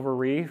in Silver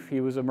Reef. He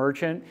was a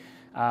merchant.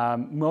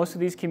 Most of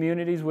these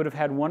communities would have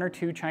had one or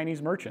two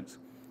Chinese merchants.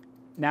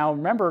 Now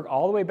remember,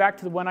 all the way back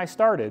to when I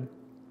started,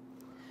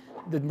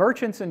 the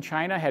merchants in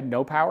China had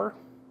no power.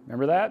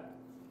 Remember that?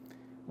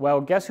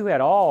 Well, guess who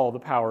had all the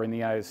power in the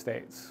United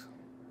States?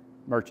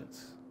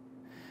 Merchants.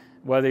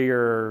 Whether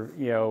you're,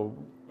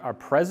 a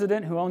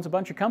president who owns a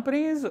bunch of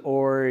companies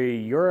or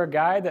you're a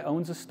guy that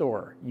owns a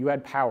store, you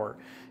had power.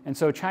 And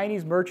so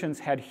Chinese merchants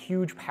had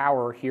huge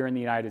power here in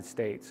the United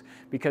States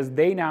because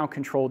they now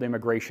controlled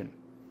immigration.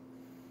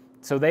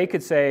 So they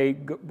could say,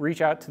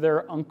 reach out to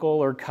their uncle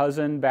or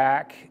cousin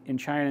back in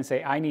China and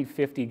say, I need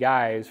 50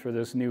 guys for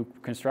this new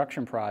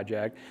construction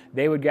project.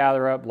 They would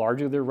gather up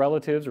largely their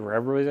relatives or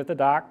wherever was at the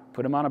dock,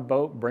 put them on a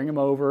boat, bring them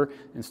over,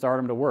 and start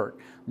them to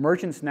work.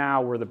 Merchants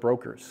now were the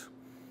brokers.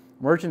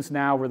 Merchants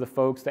now were the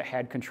folks that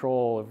had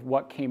control of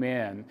what came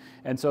in.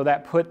 And so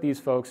that put these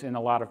folks in a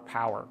lot of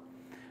power.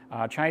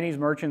 Chinese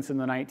merchants in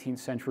the 19th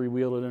century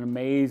wielded an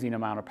amazing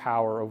amount of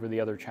power over the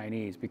other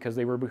Chinese because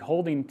they were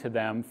beholden to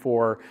them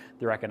for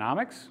their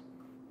economics.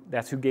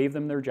 That's who gave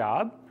them their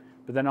job,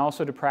 but then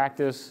also to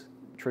practice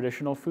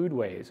traditional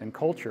foodways and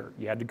culture.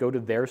 You had to go to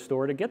their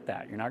store to get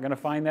that. You're not going to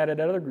find that at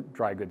another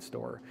dry goods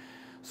store.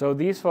 So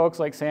these folks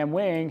like Sam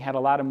Wing had a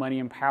lot of money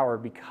and power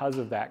because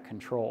of that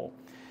control.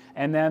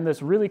 And then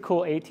this really cool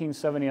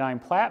 1879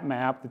 plat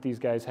map that these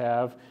guys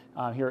have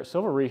here at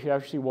Silver Reef, you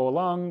actually see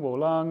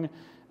Wolong,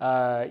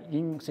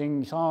 Ying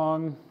Sing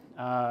Song,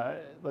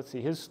 let's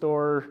see, his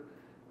store,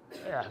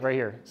 yeah, right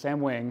here, Sam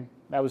Wing,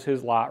 that was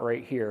his lot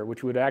right here,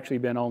 which would actually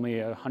been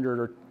only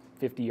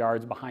 150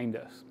 yards behind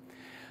us.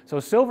 So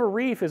Silver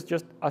Reef is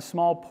just a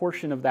small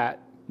portion of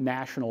that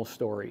national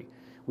story.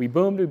 We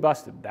boomed, we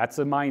busted. That's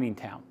a mining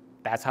town.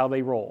 That's how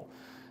they roll.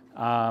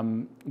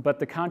 But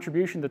the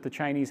contribution that the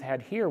Chinese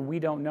had here, we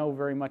don't know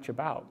very much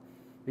about.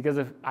 Because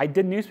if I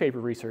did newspaper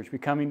research,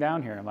 coming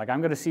down here, I'm like,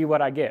 I'm going to see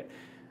what I get.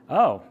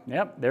 Oh,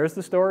 yep, there's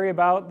the story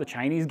about the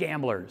Chinese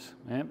gamblers.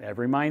 Yep,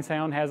 every mine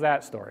town has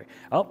that story.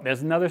 Oh,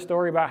 there's another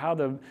story about how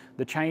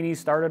the Chinese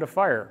started a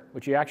fire,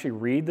 which you actually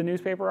read the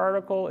newspaper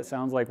article, it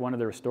sounds like one of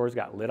their stores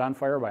got lit on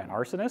fire by an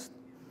arsonist.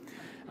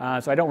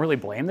 So I don't really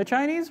blame the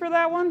Chinese for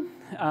that one,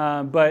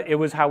 but it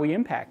was how we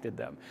impacted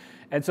them.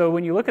 And so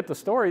when you look at the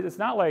stories, it's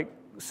not like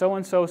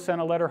so-and-so sent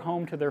a letter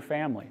home to their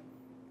family,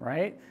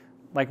 right?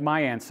 Like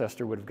my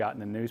ancestor would have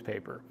gotten in the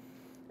newspaper.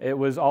 It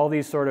was all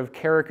these sort of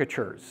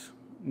caricatures,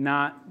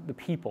 not the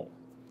people.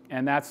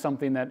 And that's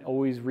something that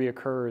always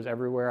reoccurs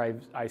everywhere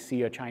I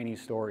see a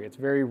Chinese story. It's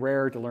very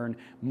rare to learn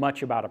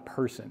much about a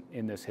person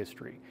in this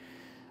history.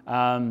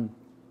 And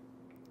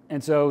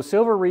so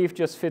Silver Reef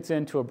just fits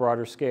into a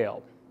broader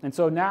scale. And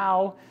so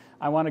now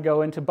I want to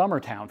go into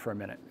Bummertown for a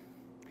minute.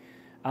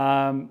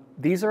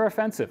 These are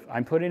offensive.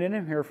 I'm putting it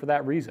in here for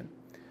that reason.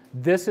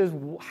 This is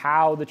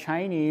how the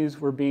Chinese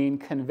were being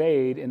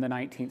conveyed in the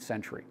 19th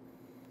century.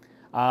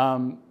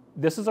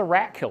 This is a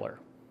rat killer,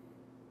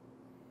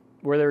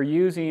 where they're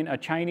using a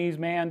Chinese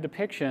man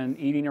depiction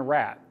eating a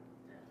rat.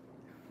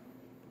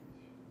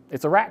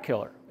 It's a rat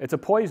killer. It's a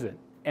poison,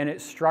 and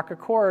it struck a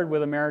chord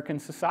with American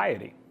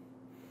society.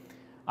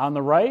 On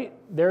the right,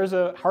 there's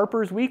a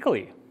Harper's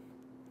Weekly.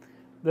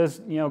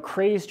 This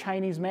crazed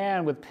Chinese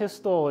man with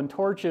pistol and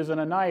torches and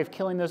a knife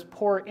killing this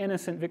poor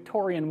innocent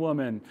Victorian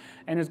woman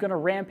and is going to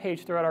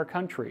rampage throughout our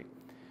country.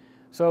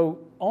 So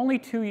only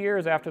 2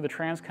 years after the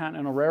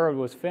Transcontinental Railroad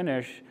was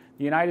finished,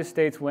 the United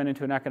States went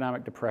into an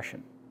economic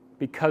depression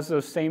because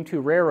those same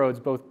two railroads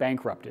both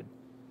bankrupted.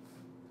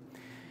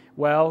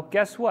 Well,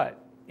 guess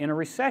what? In a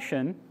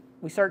recession,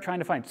 we start trying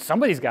to find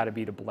somebody's got to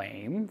be to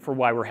blame for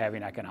why we're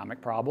having economic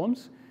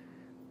problems.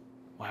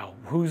 Well,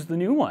 who's the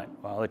new one?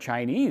 Well, the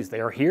Chinese.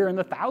 They are here in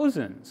the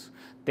thousands.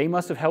 They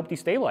must have helped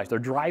destabilize. They're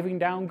driving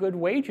down good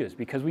wages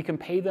because we can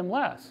pay them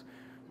less.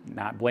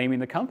 Not blaming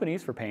the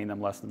companies for paying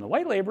them less than the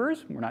white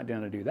laborers. We're not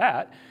going to do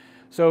that.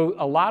 So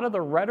a lot of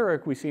the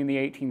rhetoric we see in the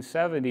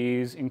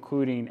 1870s,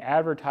 including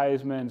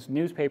advertisements,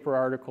 newspaper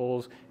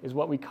articles, is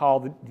what we call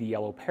the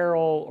yellow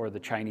peril or the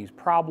Chinese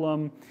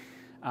problem.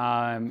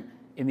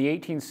 In the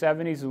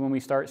 1870s is when we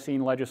start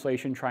seeing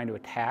legislation trying to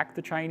attack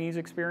the Chinese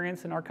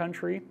experience in our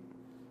country.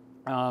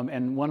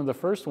 And one of the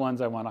first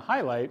ones I want to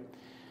highlight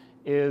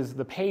is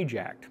the Page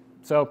Act.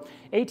 So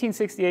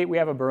 1868, we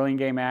have a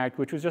Burlingame Act,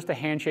 which was just a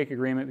handshake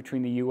agreement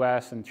between the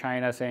US and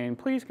China saying,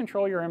 please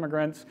control your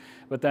immigrants.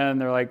 But then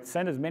they're like,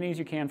 send as many as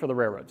you can for the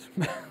railroads.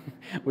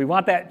 We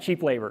want that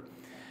cheap labor.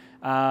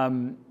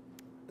 So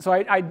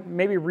I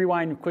maybe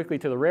rewind quickly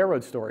to the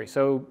railroad story.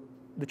 So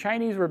the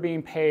Chinese were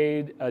being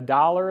paid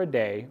 $1 a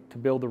day to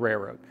build the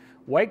railroad.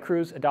 White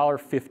crews,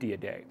 $1.50 a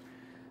day.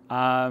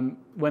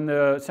 When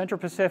the Central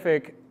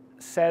Pacific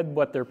said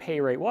what their pay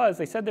rate was,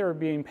 they said they were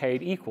being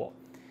paid equal.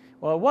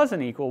 Well, it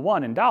wasn't equal,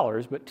 one, in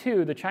dollars, but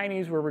two, the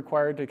Chinese were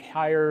required to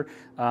hire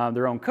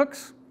their own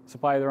cooks,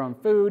 supply their own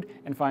food,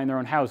 and find their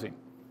own housing.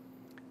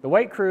 The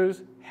white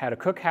crews had a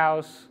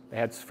cookhouse, they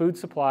had food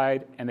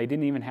supplied, and they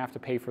didn't even have to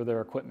pay for their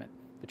equipment.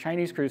 The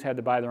Chinese crews had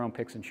to buy their own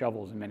picks and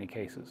shovels in many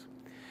cases.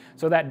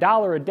 So that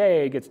 $1 a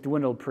day gets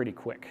dwindled pretty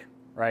quick,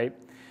 right?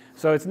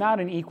 So it's not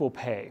an equal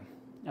pay.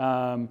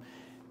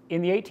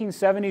 In the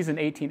 1870s and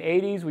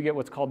 1880s, we get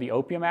what's called the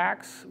Opium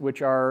Acts,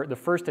 which are the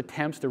first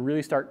attempts to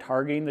really start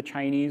targeting the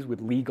Chinese with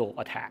legal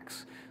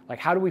attacks. Like,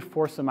 how do we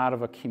force them out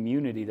of a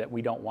community that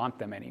we don't want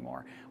them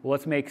anymore? Well,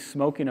 let's make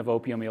smoking of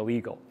opium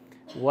illegal.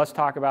 Well, let's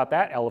talk about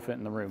that elephant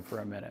in the room for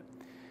a minute.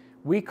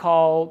 We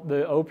call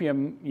the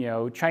opium,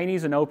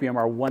 Chinese and opium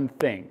are one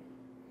thing.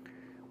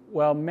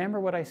 Well, remember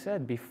what I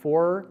said,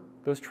 before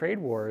those trade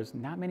wars,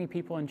 not many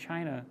people in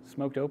China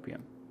smoked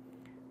opium.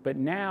 But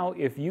now,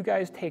 if you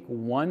guys take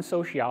one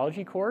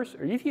sociology course,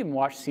 or if you even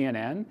watch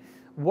CNN,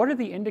 what are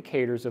the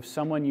indicators of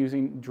someone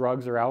using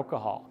drugs or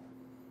alcohol?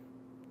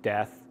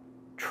 Death,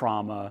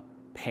 trauma,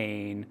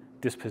 pain,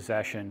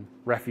 dispossession,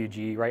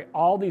 refugee, right?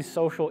 All these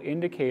social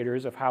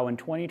indicators of how in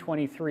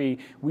 2023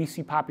 we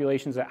see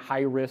populations at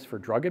high risk for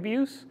drug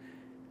abuse.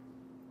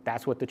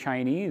 That's what the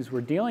Chinese were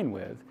dealing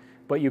with.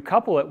 But you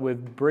couple it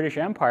with British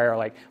Empire,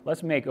 like,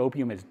 let's make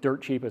opium as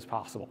dirt cheap as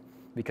possible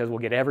because we'll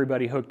get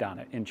everybody hooked on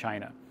it in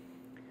China.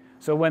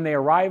 So when they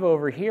arrive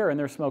over here and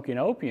they're smoking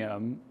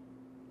opium,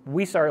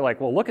 we started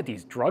like, well, look at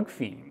these drug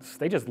fiends.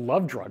 They just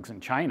love drugs in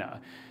China.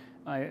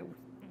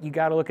 You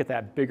got to look at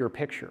that bigger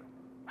picture.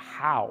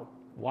 How?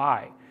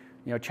 Why?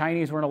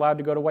 Chinese weren't allowed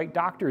to go to white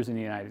doctors in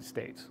the United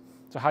States.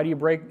 So how do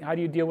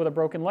you deal with a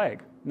broken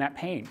leg and that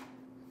pain?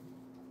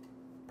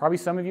 Probably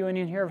some of you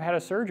in here have had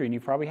a surgery and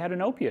you've probably had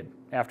an opiate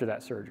after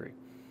that surgery.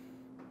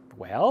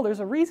 Well, there's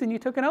a reason you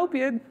took an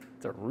opiate.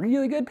 It's a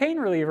really good pain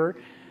reliever.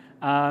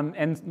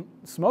 And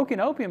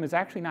smoking opium is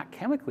actually not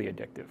chemically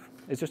addictive.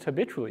 It's just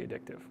habitually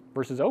addictive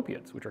versus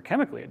opiates, which are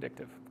chemically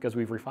addictive because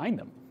we've refined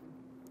them.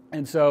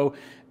 And so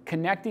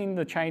connecting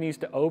the Chinese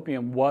to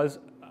opium was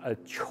a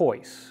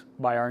choice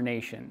by our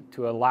nation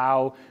to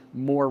allow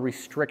more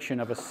restriction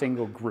of a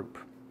single group.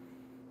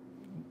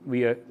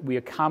 We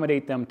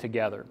accommodate them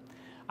together.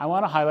 I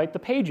want to highlight the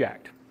Page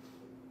Act.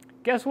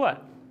 Guess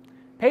what?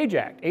 Page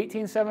Act,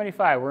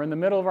 1875. We're in the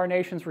middle of our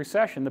nation's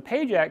recession. The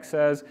Page Act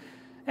says,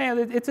 hey,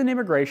 it's an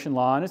immigration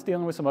law, and it's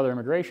dealing with some other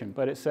immigration,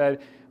 but it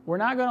said, we're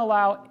not going to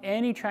allow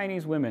any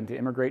Chinese women to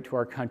immigrate to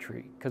our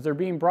country because they're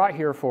being brought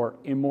here for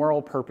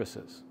immoral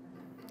purposes.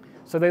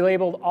 So they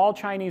labeled all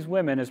Chinese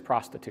women as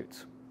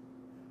prostitutes.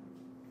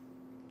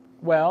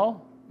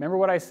 Well, remember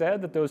what I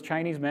said, that those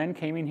Chinese men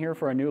came in here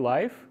for a new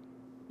life?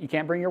 You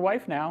can't bring your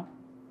wife now,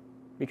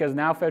 because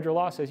now federal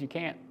law says you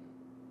can't.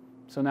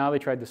 So now they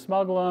tried to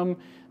smuggle them,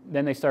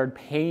 then they started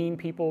paying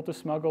people to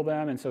smuggle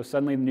them, and so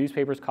suddenly the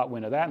newspapers caught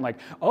wind of that, and like,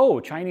 oh,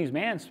 Chinese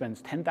man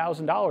spends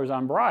 $10,000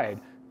 on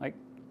bride, like,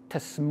 to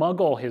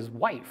smuggle his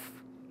wife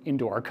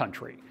into our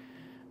country.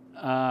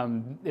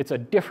 It's a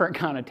different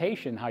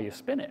connotation how you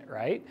spin it,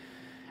 right?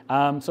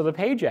 So the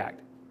Page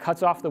Act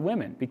cuts off the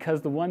women,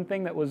 because the one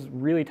thing that was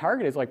really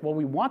targeted is like, well,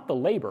 we want the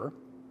labor,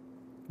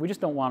 we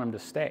just don't want them to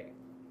stay.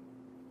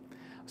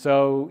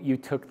 So you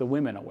took the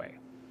women away.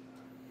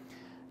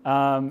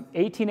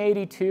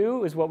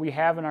 1882 is what we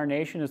have in our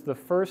nation as the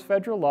first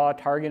federal law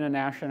targeting a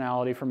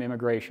nationality from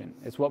immigration.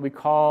 It's what we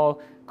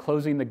call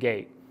closing the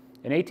gate.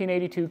 In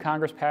 1882,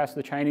 Congress passed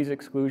the Chinese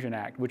Exclusion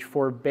Act, which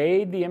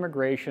forbade the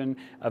immigration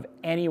of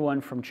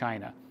anyone from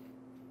China,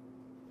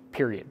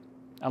 period,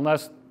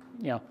 unless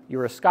you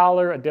were a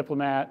scholar, a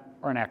diplomat,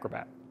 or an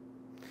acrobat.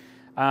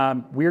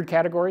 Weird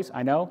categories,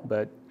 I know,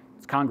 but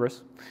it's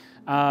Congress.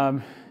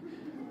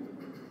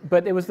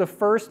 But it was the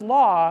first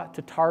law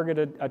to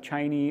target a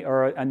Chinese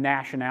or a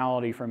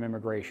nationality from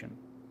immigration.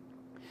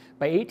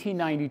 By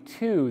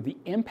 1892, the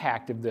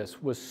impact of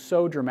this was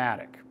so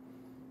dramatic.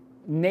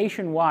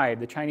 Nationwide,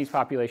 the Chinese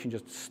population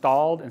just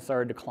stalled and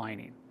started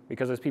declining,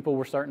 because as people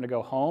were starting to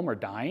go home or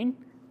dying,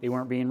 they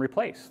weren't being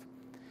replaced.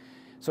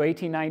 So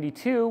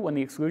 1892, when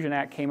the Exclusion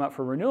Act came up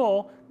for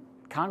renewal,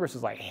 Congress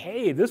was like,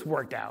 hey, this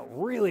worked out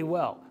really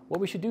well. What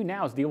we should do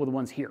now is deal with the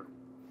ones here.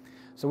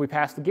 So we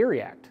passed the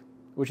Geary Act,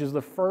 which is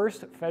the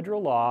first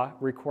federal law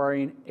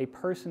requiring a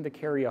person to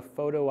carry a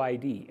photo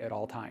ID at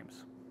all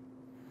times.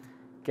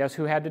 Guess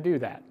who had to do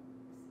that?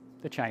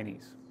 The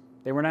Chinese.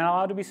 They were not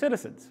allowed to be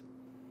citizens.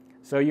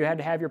 So you had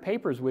to have your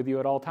papers with you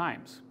at all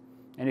times.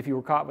 And if you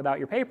were caught without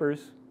your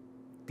papers,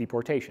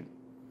 deportation.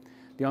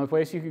 The only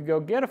place you could go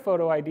get a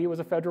photo ID was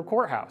a federal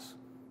courthouse.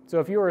 So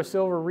if you were a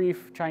Silver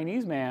Reef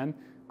Chinese man,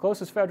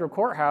 closest federal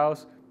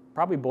courthouse,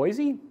 probably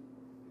Boise,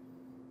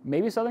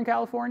 maybe Southern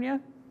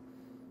California.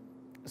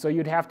 So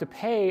you'd have to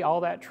pay all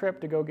that trip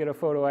to go get a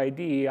photo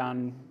ID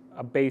on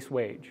a base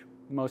wage.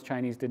 Most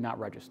Chinese did not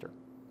register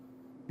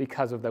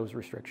because of those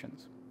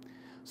restrictions.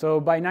 So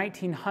by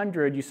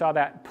 1900, you saw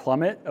that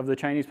plummet of the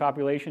Chinese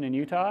population in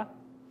Utah.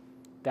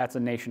 That's a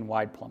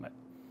nationwide plummet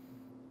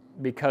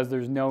because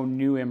there's no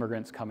new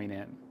immigrants coming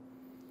in.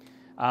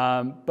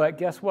 But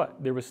guess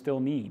what? There was still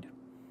need.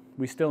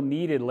 We still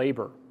needed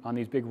labor on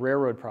these big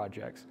railroad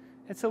projects.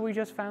 And so we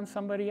just found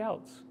somebody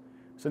else.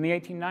 So in the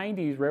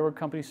 1890s, railroad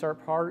companies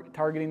started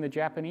targeting the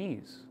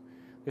Japanese.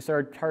 They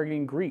started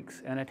targeting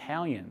Greeks and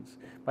Italians.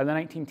 By the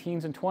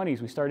 19-teens and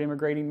 20s, we started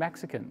immigrating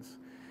Mexicans.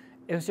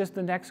 It was just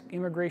the next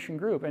immigration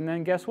group. And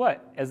then guess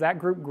what? As that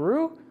group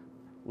grew,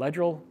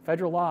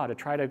 federal law to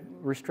try to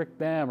restrict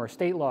them, or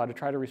state law to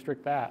try to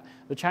restrict that.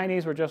 The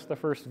Chinese were just the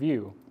first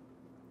view.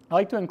 I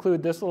like to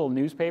include this little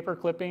newspaper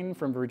clipping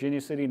from Virginia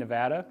City,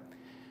 Nevada.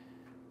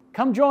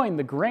 Come join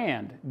the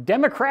grand,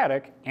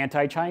 democratic,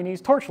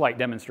 anti-Chinese torchlight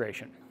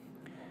demonstration.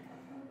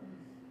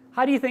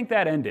 How do you think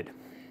that ended?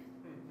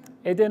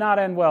 It did not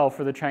end well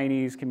for the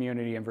Chinese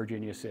community in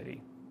Virginia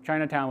City.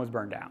 Chinatown was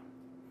burned down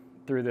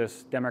through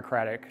this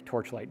democratic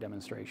torchlight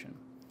demonstration.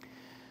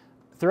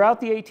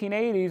 Throughout the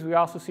 1880s, we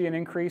also see an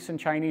increase in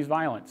Chinese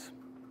violence.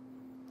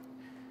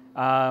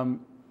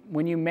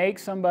 When you make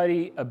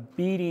somebody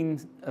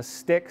beating a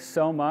stick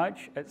so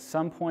much, at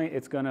some point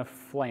it's going to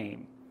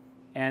flame.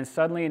 And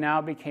suddenly it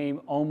now became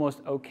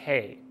almost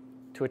okay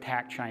to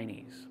attack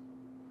Chinese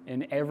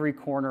in every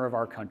corner of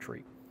our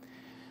country.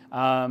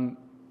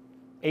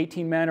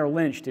 18 men are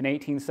lynched in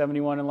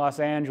 1871 in Los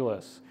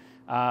Angeles.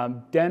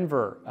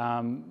 Denver,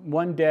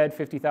 one dead,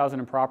 50,000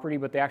 in property,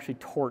 but they actually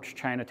torched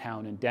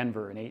Chinatown in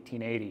Denver in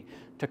 1880.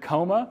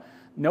 Tacoma,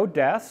 no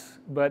deaths,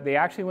 but they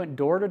actually went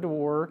door to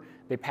door.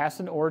 They passed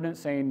an ordinance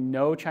saying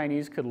no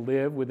Chinese could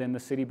live within the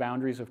city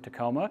boundaries of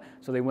Tacoma.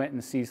 So they went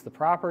and seized the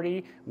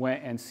property,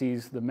 went and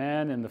seized the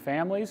men and the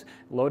families,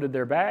 loaded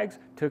their bags,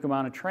 took them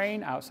on a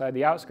train outside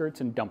the outskirts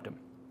and dumped them.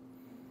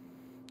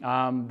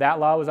 That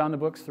law was on the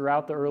books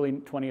throughout the early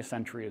 20th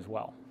century as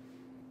well.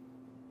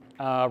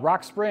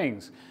 Rock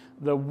Springs,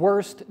 the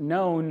worst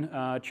known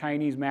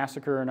Chinese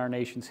massacre in our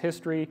nation's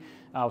history.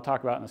 I'll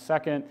talk about in a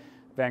second.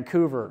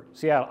 Vancouver,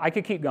 Seattle, I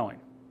could keep going.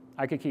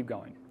 I could keep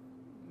going.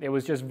 It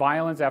was just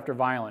violence after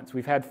violence.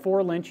 We've had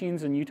 4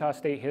 lynchings in Utah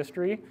state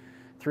history,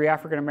 3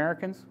 African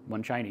Americans,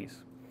 1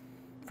 Chinese,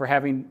 for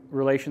having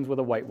relations with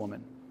a white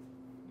woman.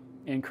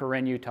 in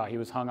Karen, Utah. He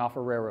was hung off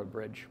a railroad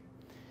bridge.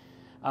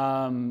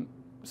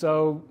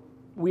 So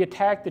we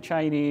attacked the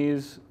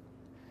Chinese.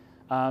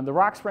 The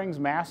Rock Springs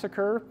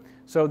Massacre,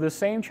 so the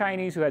same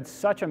Chinese who had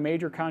such a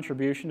major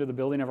contribution to the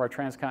building of our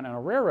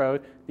Transcontinental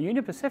Railroad, the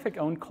Union Pacific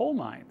owned coal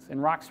mines in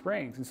Rock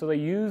Springs, and so they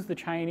used the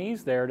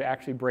Chinese there to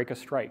actually break a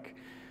strike.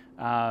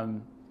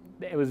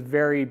 It was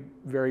very,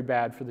 very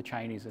bad for the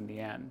Chinese in the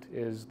end.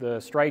 The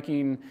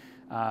striking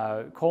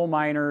coal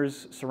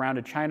miners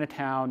surrounded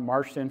Chinatown,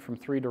 marched in from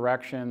 3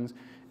 directions,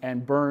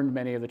 and burned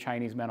many of the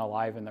Chinese men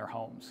alive in their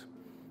homes.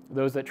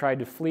 Those that tried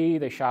to flee,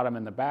 they shot them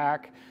in the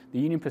back. The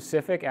Union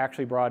Pacific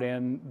actually brought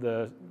in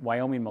the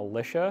Wyoming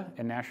militia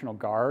and National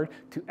Guard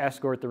to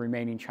escort the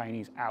remaining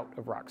Chinese out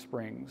of Rock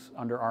Springs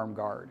under armed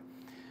guard.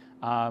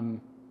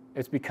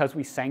 It's because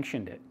we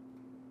sanctioned it,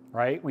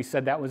 right? We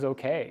said that was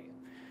okay.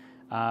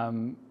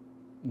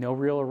 No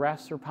real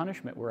arrests or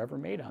punishment were ever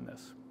made on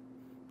this.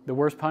 The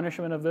worst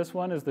punishment of this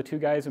one is the 2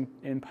 guys,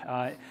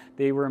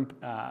 they were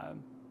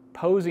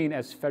posing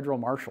as federal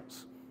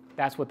marshals.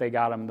 That's what they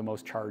got them the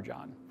most charge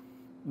on,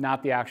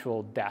 not the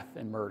actual death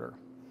and murder.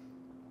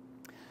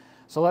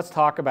 So let's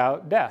talk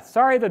about death.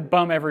 Sorry to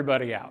bum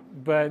everybody out,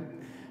 but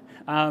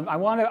I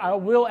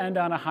will end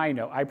on a high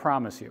note, I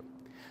promise you.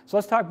 So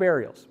let's talk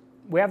burials.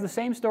 We have the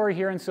same story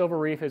here in Silver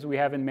Reef as we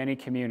have in many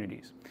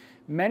communities.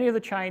 Many of the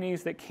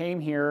Chinese that came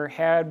here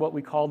had what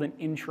we called an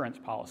insurance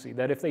policy,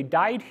 that if they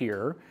died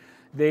here,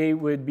 they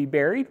would be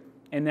buried,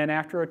 and then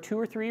after a 2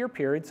 or 3 year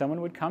period, someone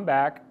would come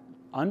back,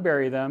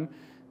 unbury them,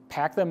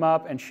 pack them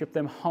up, and ship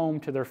them home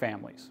to their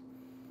families.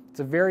 It's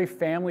a very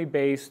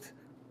family-based,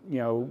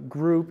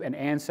 group and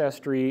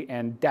ancestry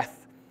and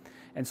death.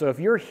 And so if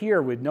you're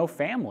here with no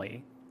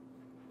family,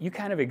 you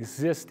kind of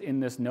exist in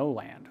this no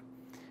land.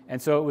 And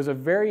so it was a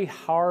very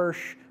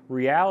harsh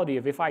reality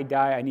of if I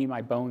die, I need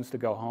my bones to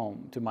go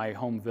home to my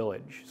home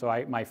village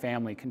so my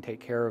family can take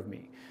care of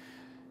me.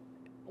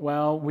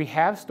 Well, we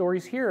have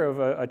stories here of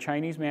a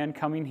Chinese man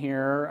coming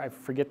here, I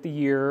forget the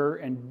year,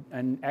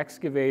 and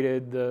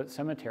excavated the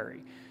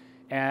cemetery.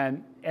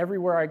 And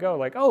everywhere I go,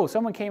 like, oh,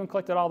 someone came and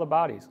collected all the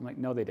bodies. I'm like,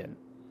 no, they didn't.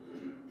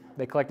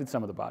 They collected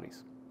some of the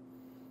bodies.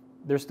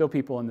 There's still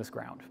people in this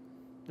ground.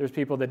 There's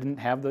people that didn't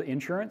have the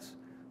insurance.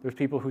 There's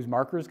people whose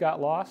markers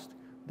got lost.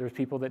 There's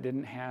people that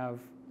didn't have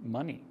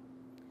money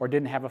or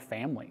didn't have a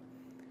family.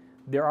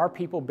 There are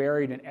people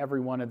buried in every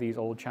one of these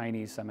old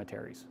Chinese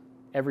cemeteries,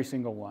 every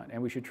single one,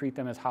 and we should treat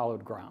them as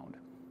hallowed ground.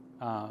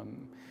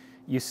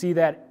 You see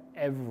that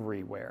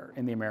everywhere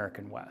in the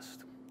American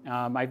West.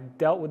 I've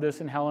dealt with this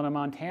in Helena,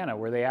 Montana,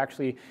 where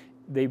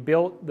they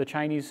built the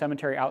Chinese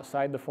cemetery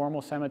outside the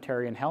formal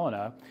cemetery in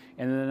Helena,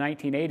 and in the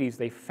 1980s,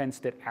 they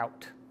fenced it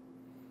out.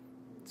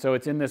 So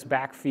it's in this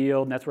back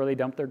field, and that's where they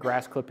dump their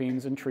grass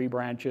clippings and tree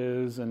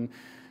branches, and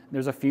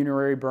there's a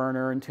funerary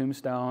burner and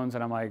tombstones,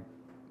 and I'm like,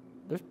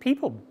 there's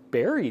people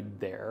buried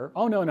there.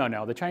 Oh,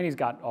 no, the Chinese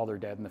got all their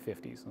dead in the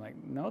 50s. I'm like,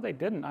 no, they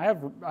didn't. I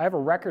have a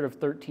record of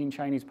 13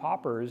 Chinese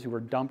paupers who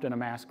were dumped in a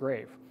mass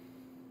grave.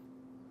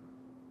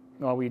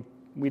 Well,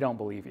 we don't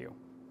believe you.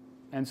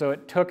 And so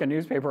it took a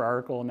newspaper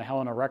article in the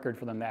Helena Record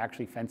for them to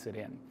actually fence it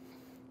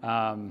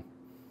in.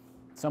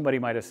 Somebody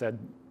might have said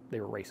they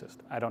were racist.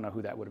 I don't know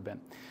who that would have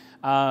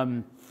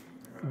been.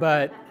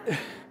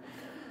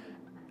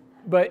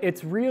 But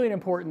it's really an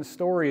important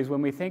story is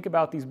when we think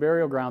about these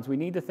burial grounds, we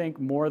need to think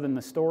more than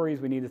the stories,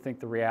 we need to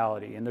think the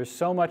reality. And there's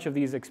so much of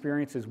these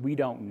experiences we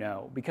don't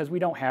know because we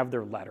don't have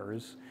their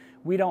letters.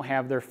 We don't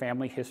have their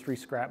family history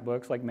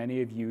scrapbooks like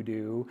many of you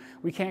do.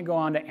 We can't go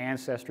on to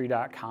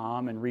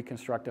Ancestry.com and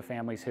reconstruct a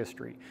family's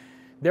history.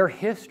 Their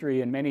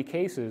history, in many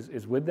cases,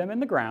 is with them in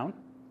the ground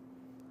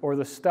or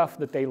the stuff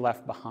that they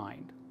left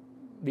behind,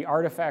 the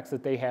artifacts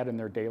that they had in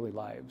their daily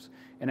lives.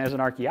 And as an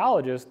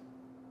archaeologist,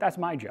 that's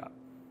my job.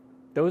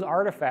 Those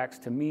artifacts,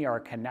 to me, are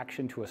a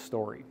connection to a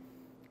story.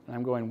 And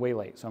I'm going way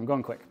late, so I'm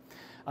going quick.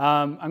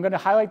 I'm going to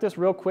highlight this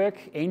real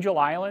quick. Angel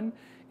Island.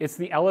 It's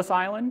the Ellis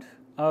Island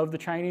of the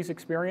Chinese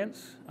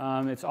experience.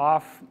 It's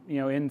off,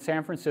 in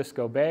San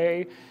Francisco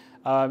Bay.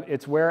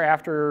 It's where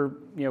after,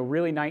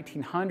 really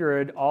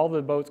 1900, all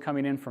the boats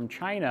coming in from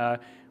China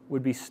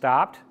would be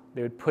stopped.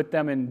 They would put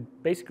them in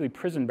basically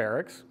prison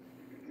barracks,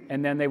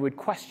 and then they would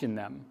question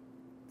them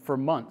for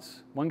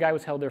months. One guy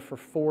was held there for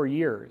 4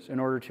 years in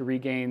order to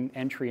regain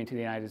entry into the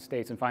United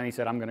States, and finally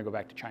said, I'm going to go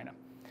back to China.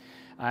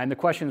 And the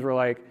questions were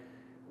like,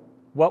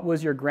 what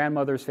was your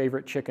grandmother's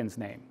favorite chicken's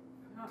name?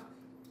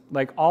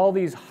 Like all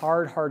these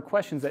hard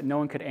questions that no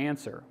one could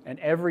answer. And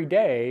every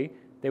day,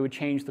 they would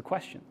change the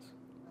questions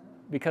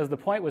because the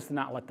point was to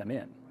not let them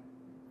in.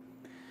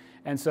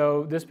 And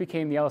so this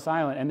became the Ellis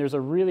Island, and there's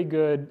a really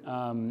good,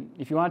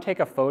 if you want to take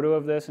a photo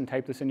of this and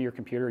type this into your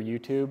computer or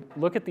YouTube,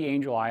 look at the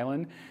Angel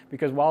Island,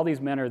 because while these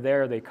men are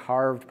there, they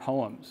carved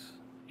poems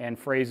and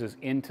phrases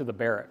into the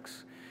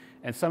barracks.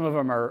 And some of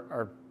them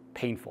are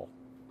painful.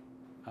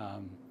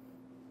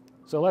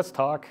 So let's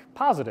talk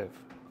positive.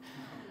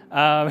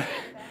 Yeah.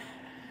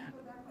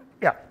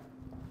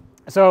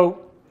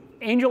 So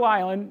Angel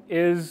Island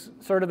is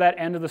sort of that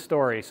end of the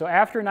story. So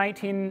after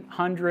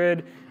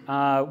 1900,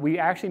 we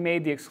actually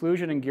made the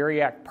exclusion in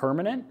Gary Act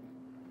permanent.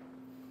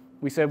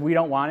 We said we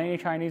don't want any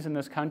Chinese in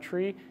this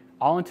country,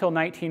 all until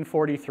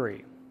 1943.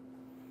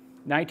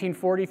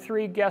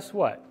 1943, guess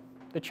what?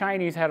 The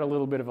Chinese had a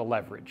little bit of a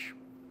leverage.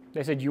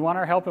 They said, you want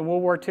our help in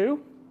World War II?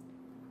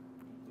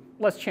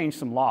 Let's change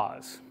some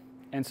laws.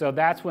 And so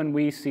that's when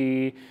we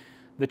see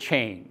the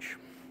change.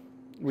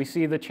 We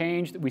see the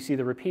change, we see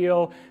the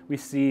repeal, we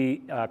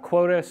see a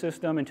quota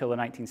system until the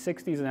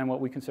 1960s, and then what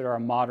we consider our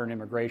modern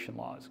immigration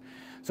laws.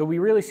 So we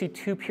really see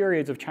two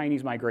periods of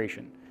Chinese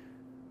migration.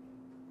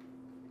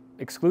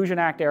 Exclusion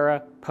Act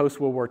era,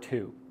 post-World War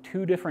II.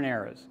 Two different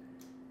eras.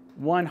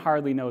 One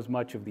hardly knows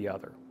much of the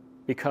other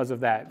because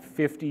of that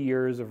 50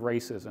 years of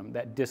racism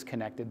that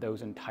disconnected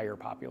those entire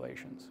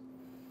populations.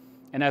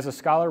 And as a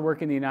scholar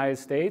working in the United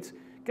States,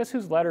 guess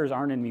whose letters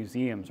aren't in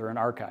museums or in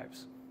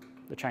archives?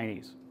 The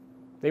Chinese.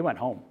 They went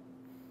home.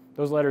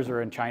 Those letters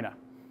are in China.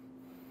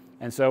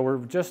 And so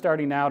we're just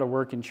starting now to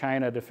work in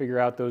China to figure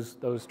out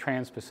those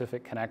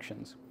trans-Pacific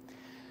connections.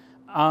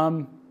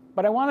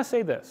 But I want to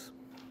say this.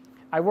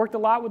 I worked a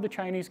lot with the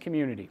Chinese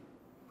community.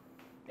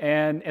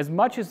 And as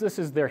much as this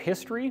is their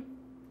history,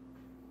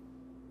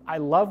 I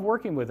love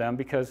working with them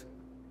because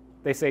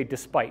they say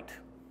despite.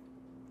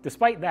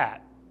 Despite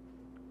that,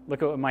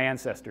 look at what my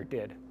ancestor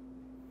did.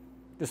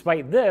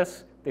 Despite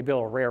this, they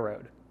built a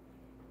railroad.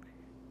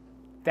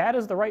 That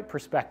is the right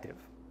perspective.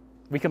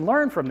 We can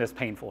learn from this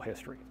painful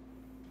history.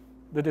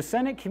 The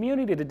descendant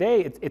community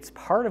today, it's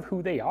part of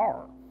who they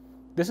are.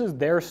 This is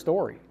their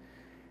story.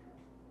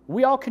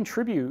 We all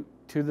contribute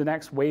to the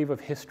next wave of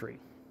history.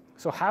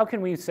 So how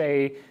can we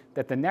say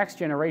that the next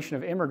generation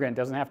of immigrant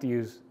doesn't have to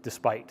use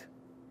despite?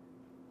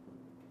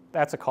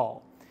 That's a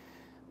call.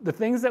 The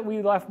things that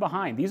we left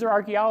behind, these are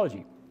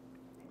archaeology.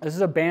 This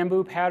is a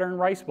bamboo pattern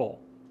rice bowl,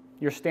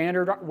 your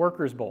standard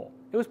worker's bowl.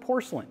 It was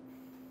porcelain.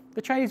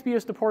 The Chinese beat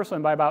us to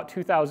porcelain by about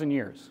 2,000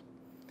 years.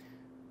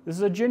 This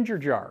is a ginger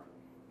jar.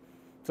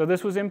 So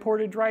this was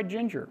imported dried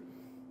ginger.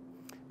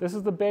 This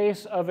is the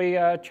base of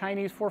a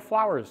Chinese for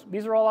flowers.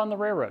 These are all on the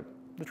railroad,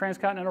 the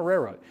Transcontinental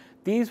Railroad.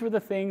 These were the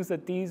things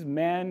that these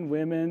men,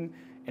 women,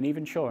 and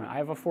even children. I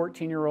have a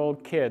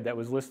 14-year-old kid that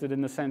was listed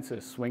in the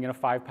census swinging a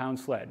 5-pound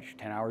sledge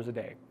 10 hours a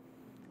day.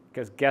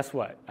 Because guess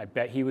what? I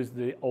bet he was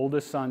the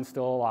oldest son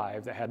still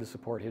alive that had to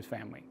support his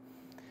family.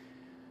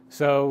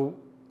 So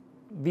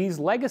these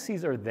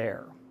legacies are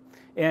there.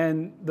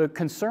 And the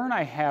concern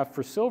I have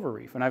for Silver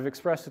Reef, and I've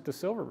expressed it to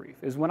Silver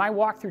Reef, is when I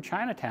walk through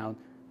Chinatown,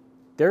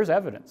 there's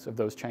evidence of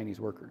those Chinese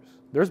workers.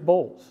 There's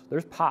bowls,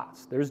 there's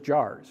pots, there's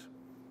jars.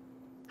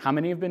 How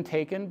many have been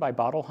taken by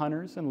bottle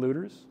hunters and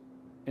looters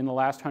in the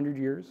last 100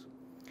 years?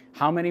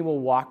 How many will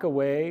walk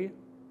away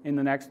in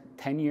the next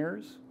 10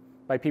 years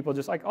by people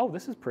just like, oh,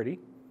 this is pretty?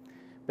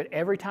 But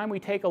every time we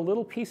take a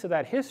little piece of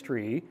that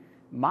history,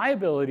 my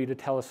ability to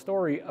tell a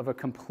story of a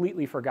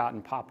completely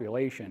forgotten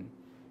population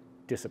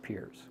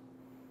disappears.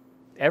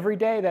 Every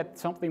day that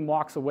something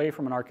walks away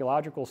from an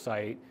archaeological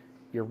site,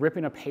 you're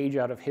ripping a page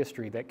out of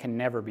history that can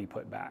never be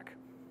put back.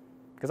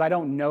 Because I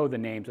don't know the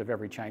names of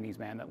every Chinese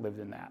man that lived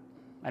in that.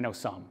 I know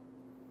some.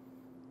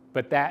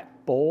 But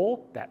that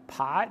bowl, that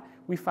pot,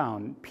 we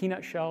found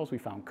peanut shells, we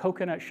found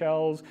coconut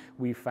shells,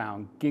 we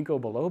found ginkgo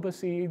biloba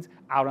seeds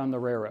out on the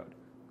railroad.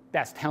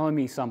 That's telling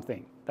me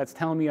something. That's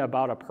telling me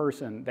about a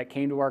person that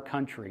came to our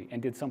country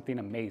and did something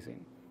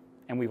amazing,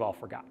 and we've all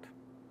forgot.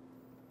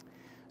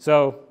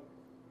 So,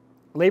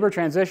 labor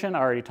transition, I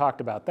already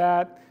talked about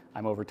that.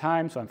 I'm over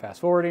time, so I'm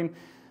fast forwarding.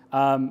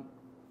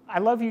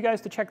 I'd love you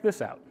guys to check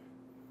this out.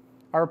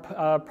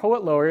 Our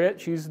poet laureate,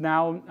 she's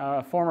now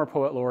a former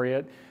poet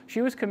laureate,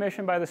 she was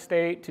commissioned by the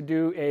state to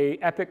do an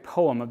epic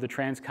poem of the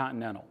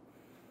Transcontinental.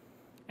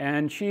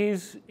 And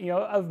she's,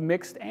 of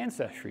mixed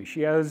ancestry.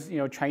 She has,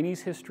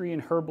 Chinese history in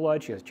her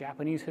blood. She has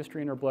Japanese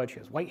history in her blood. She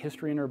has white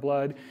history in her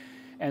blood.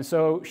 And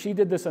so she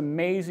did this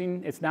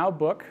amazing, it's now a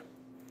book,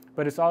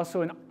 but it's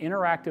also an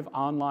interactive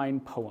online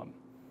poem.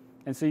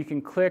 And so you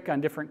can click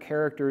on different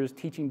characters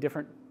teaching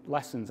different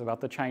lessons about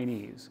the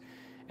Chinese.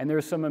 And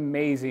there's some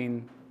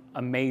amazing,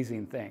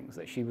 amazing things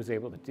that she was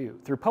able to do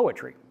through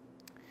poetry.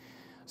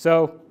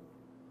 So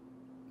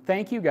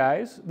thank you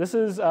guys. This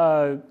is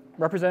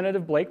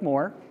Representative Blake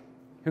Moore,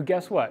 who,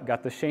 guess what,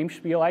 got the same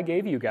spiel I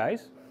gave you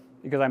guys,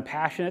 because I'm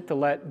passionate to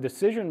let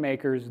decision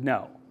makers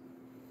know.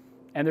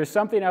 And there's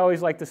something I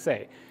always like to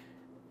say.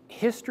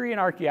 History and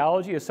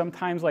archaeology is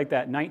sometimes like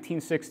that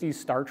 1960s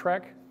Star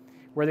Trek,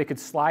 where they could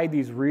slide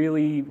these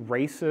really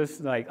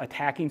racist, like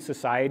attacking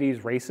society's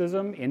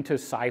racism into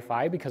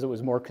sci-fi because it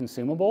was more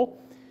consumable.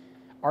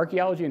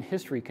 Archaeology and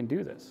history can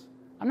do this.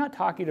 I'm not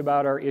talking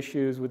about our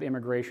issues with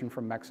immigration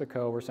from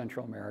Mexico or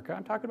Central America.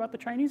 I'm talking about the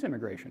Chinese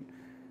immigration.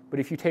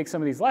 But if you take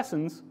some of these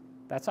lessons,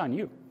 that's on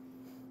you.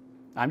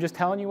 I'm just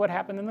telling you what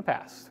happened in the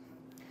past.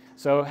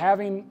 So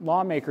having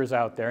lawmakers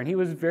out there, and he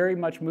was very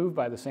much moved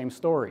by the same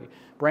story.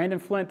 Brandon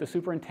Flint, the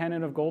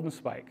superintendent of Golden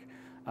Spike,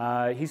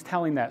 he's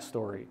telling that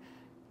story.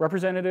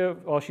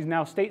 Representative, well, she's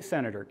now state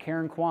senator,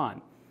 Karen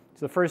Kwan.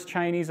 She's the first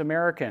Chinese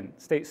American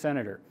state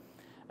senator.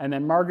 And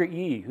then Margaret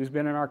Yee, who's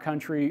been in our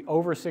country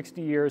over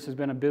 60 years, has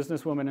been a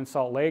businesswoman in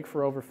Salt Lake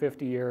for over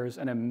 50 years,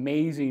 an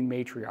amazing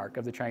matriarch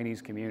of the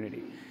Chinese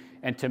community.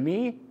 And to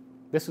me,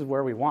 this is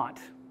where we want,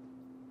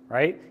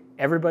 right?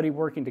 Everybody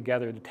working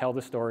together to tell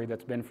the story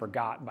that's been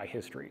forgot by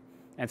history.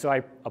 And so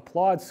I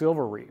applaud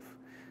Silver Reef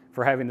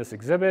for having this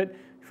exhibit,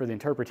 for the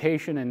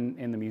interpretation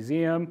in the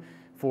museum,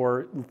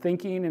 for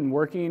thinking and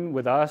working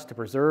with us to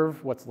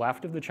preserve what's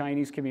left of the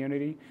Chinese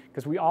community,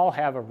 because we all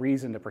have a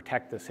reason to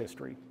protect this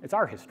history. It's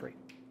our history.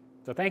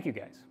 So thank you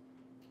guys.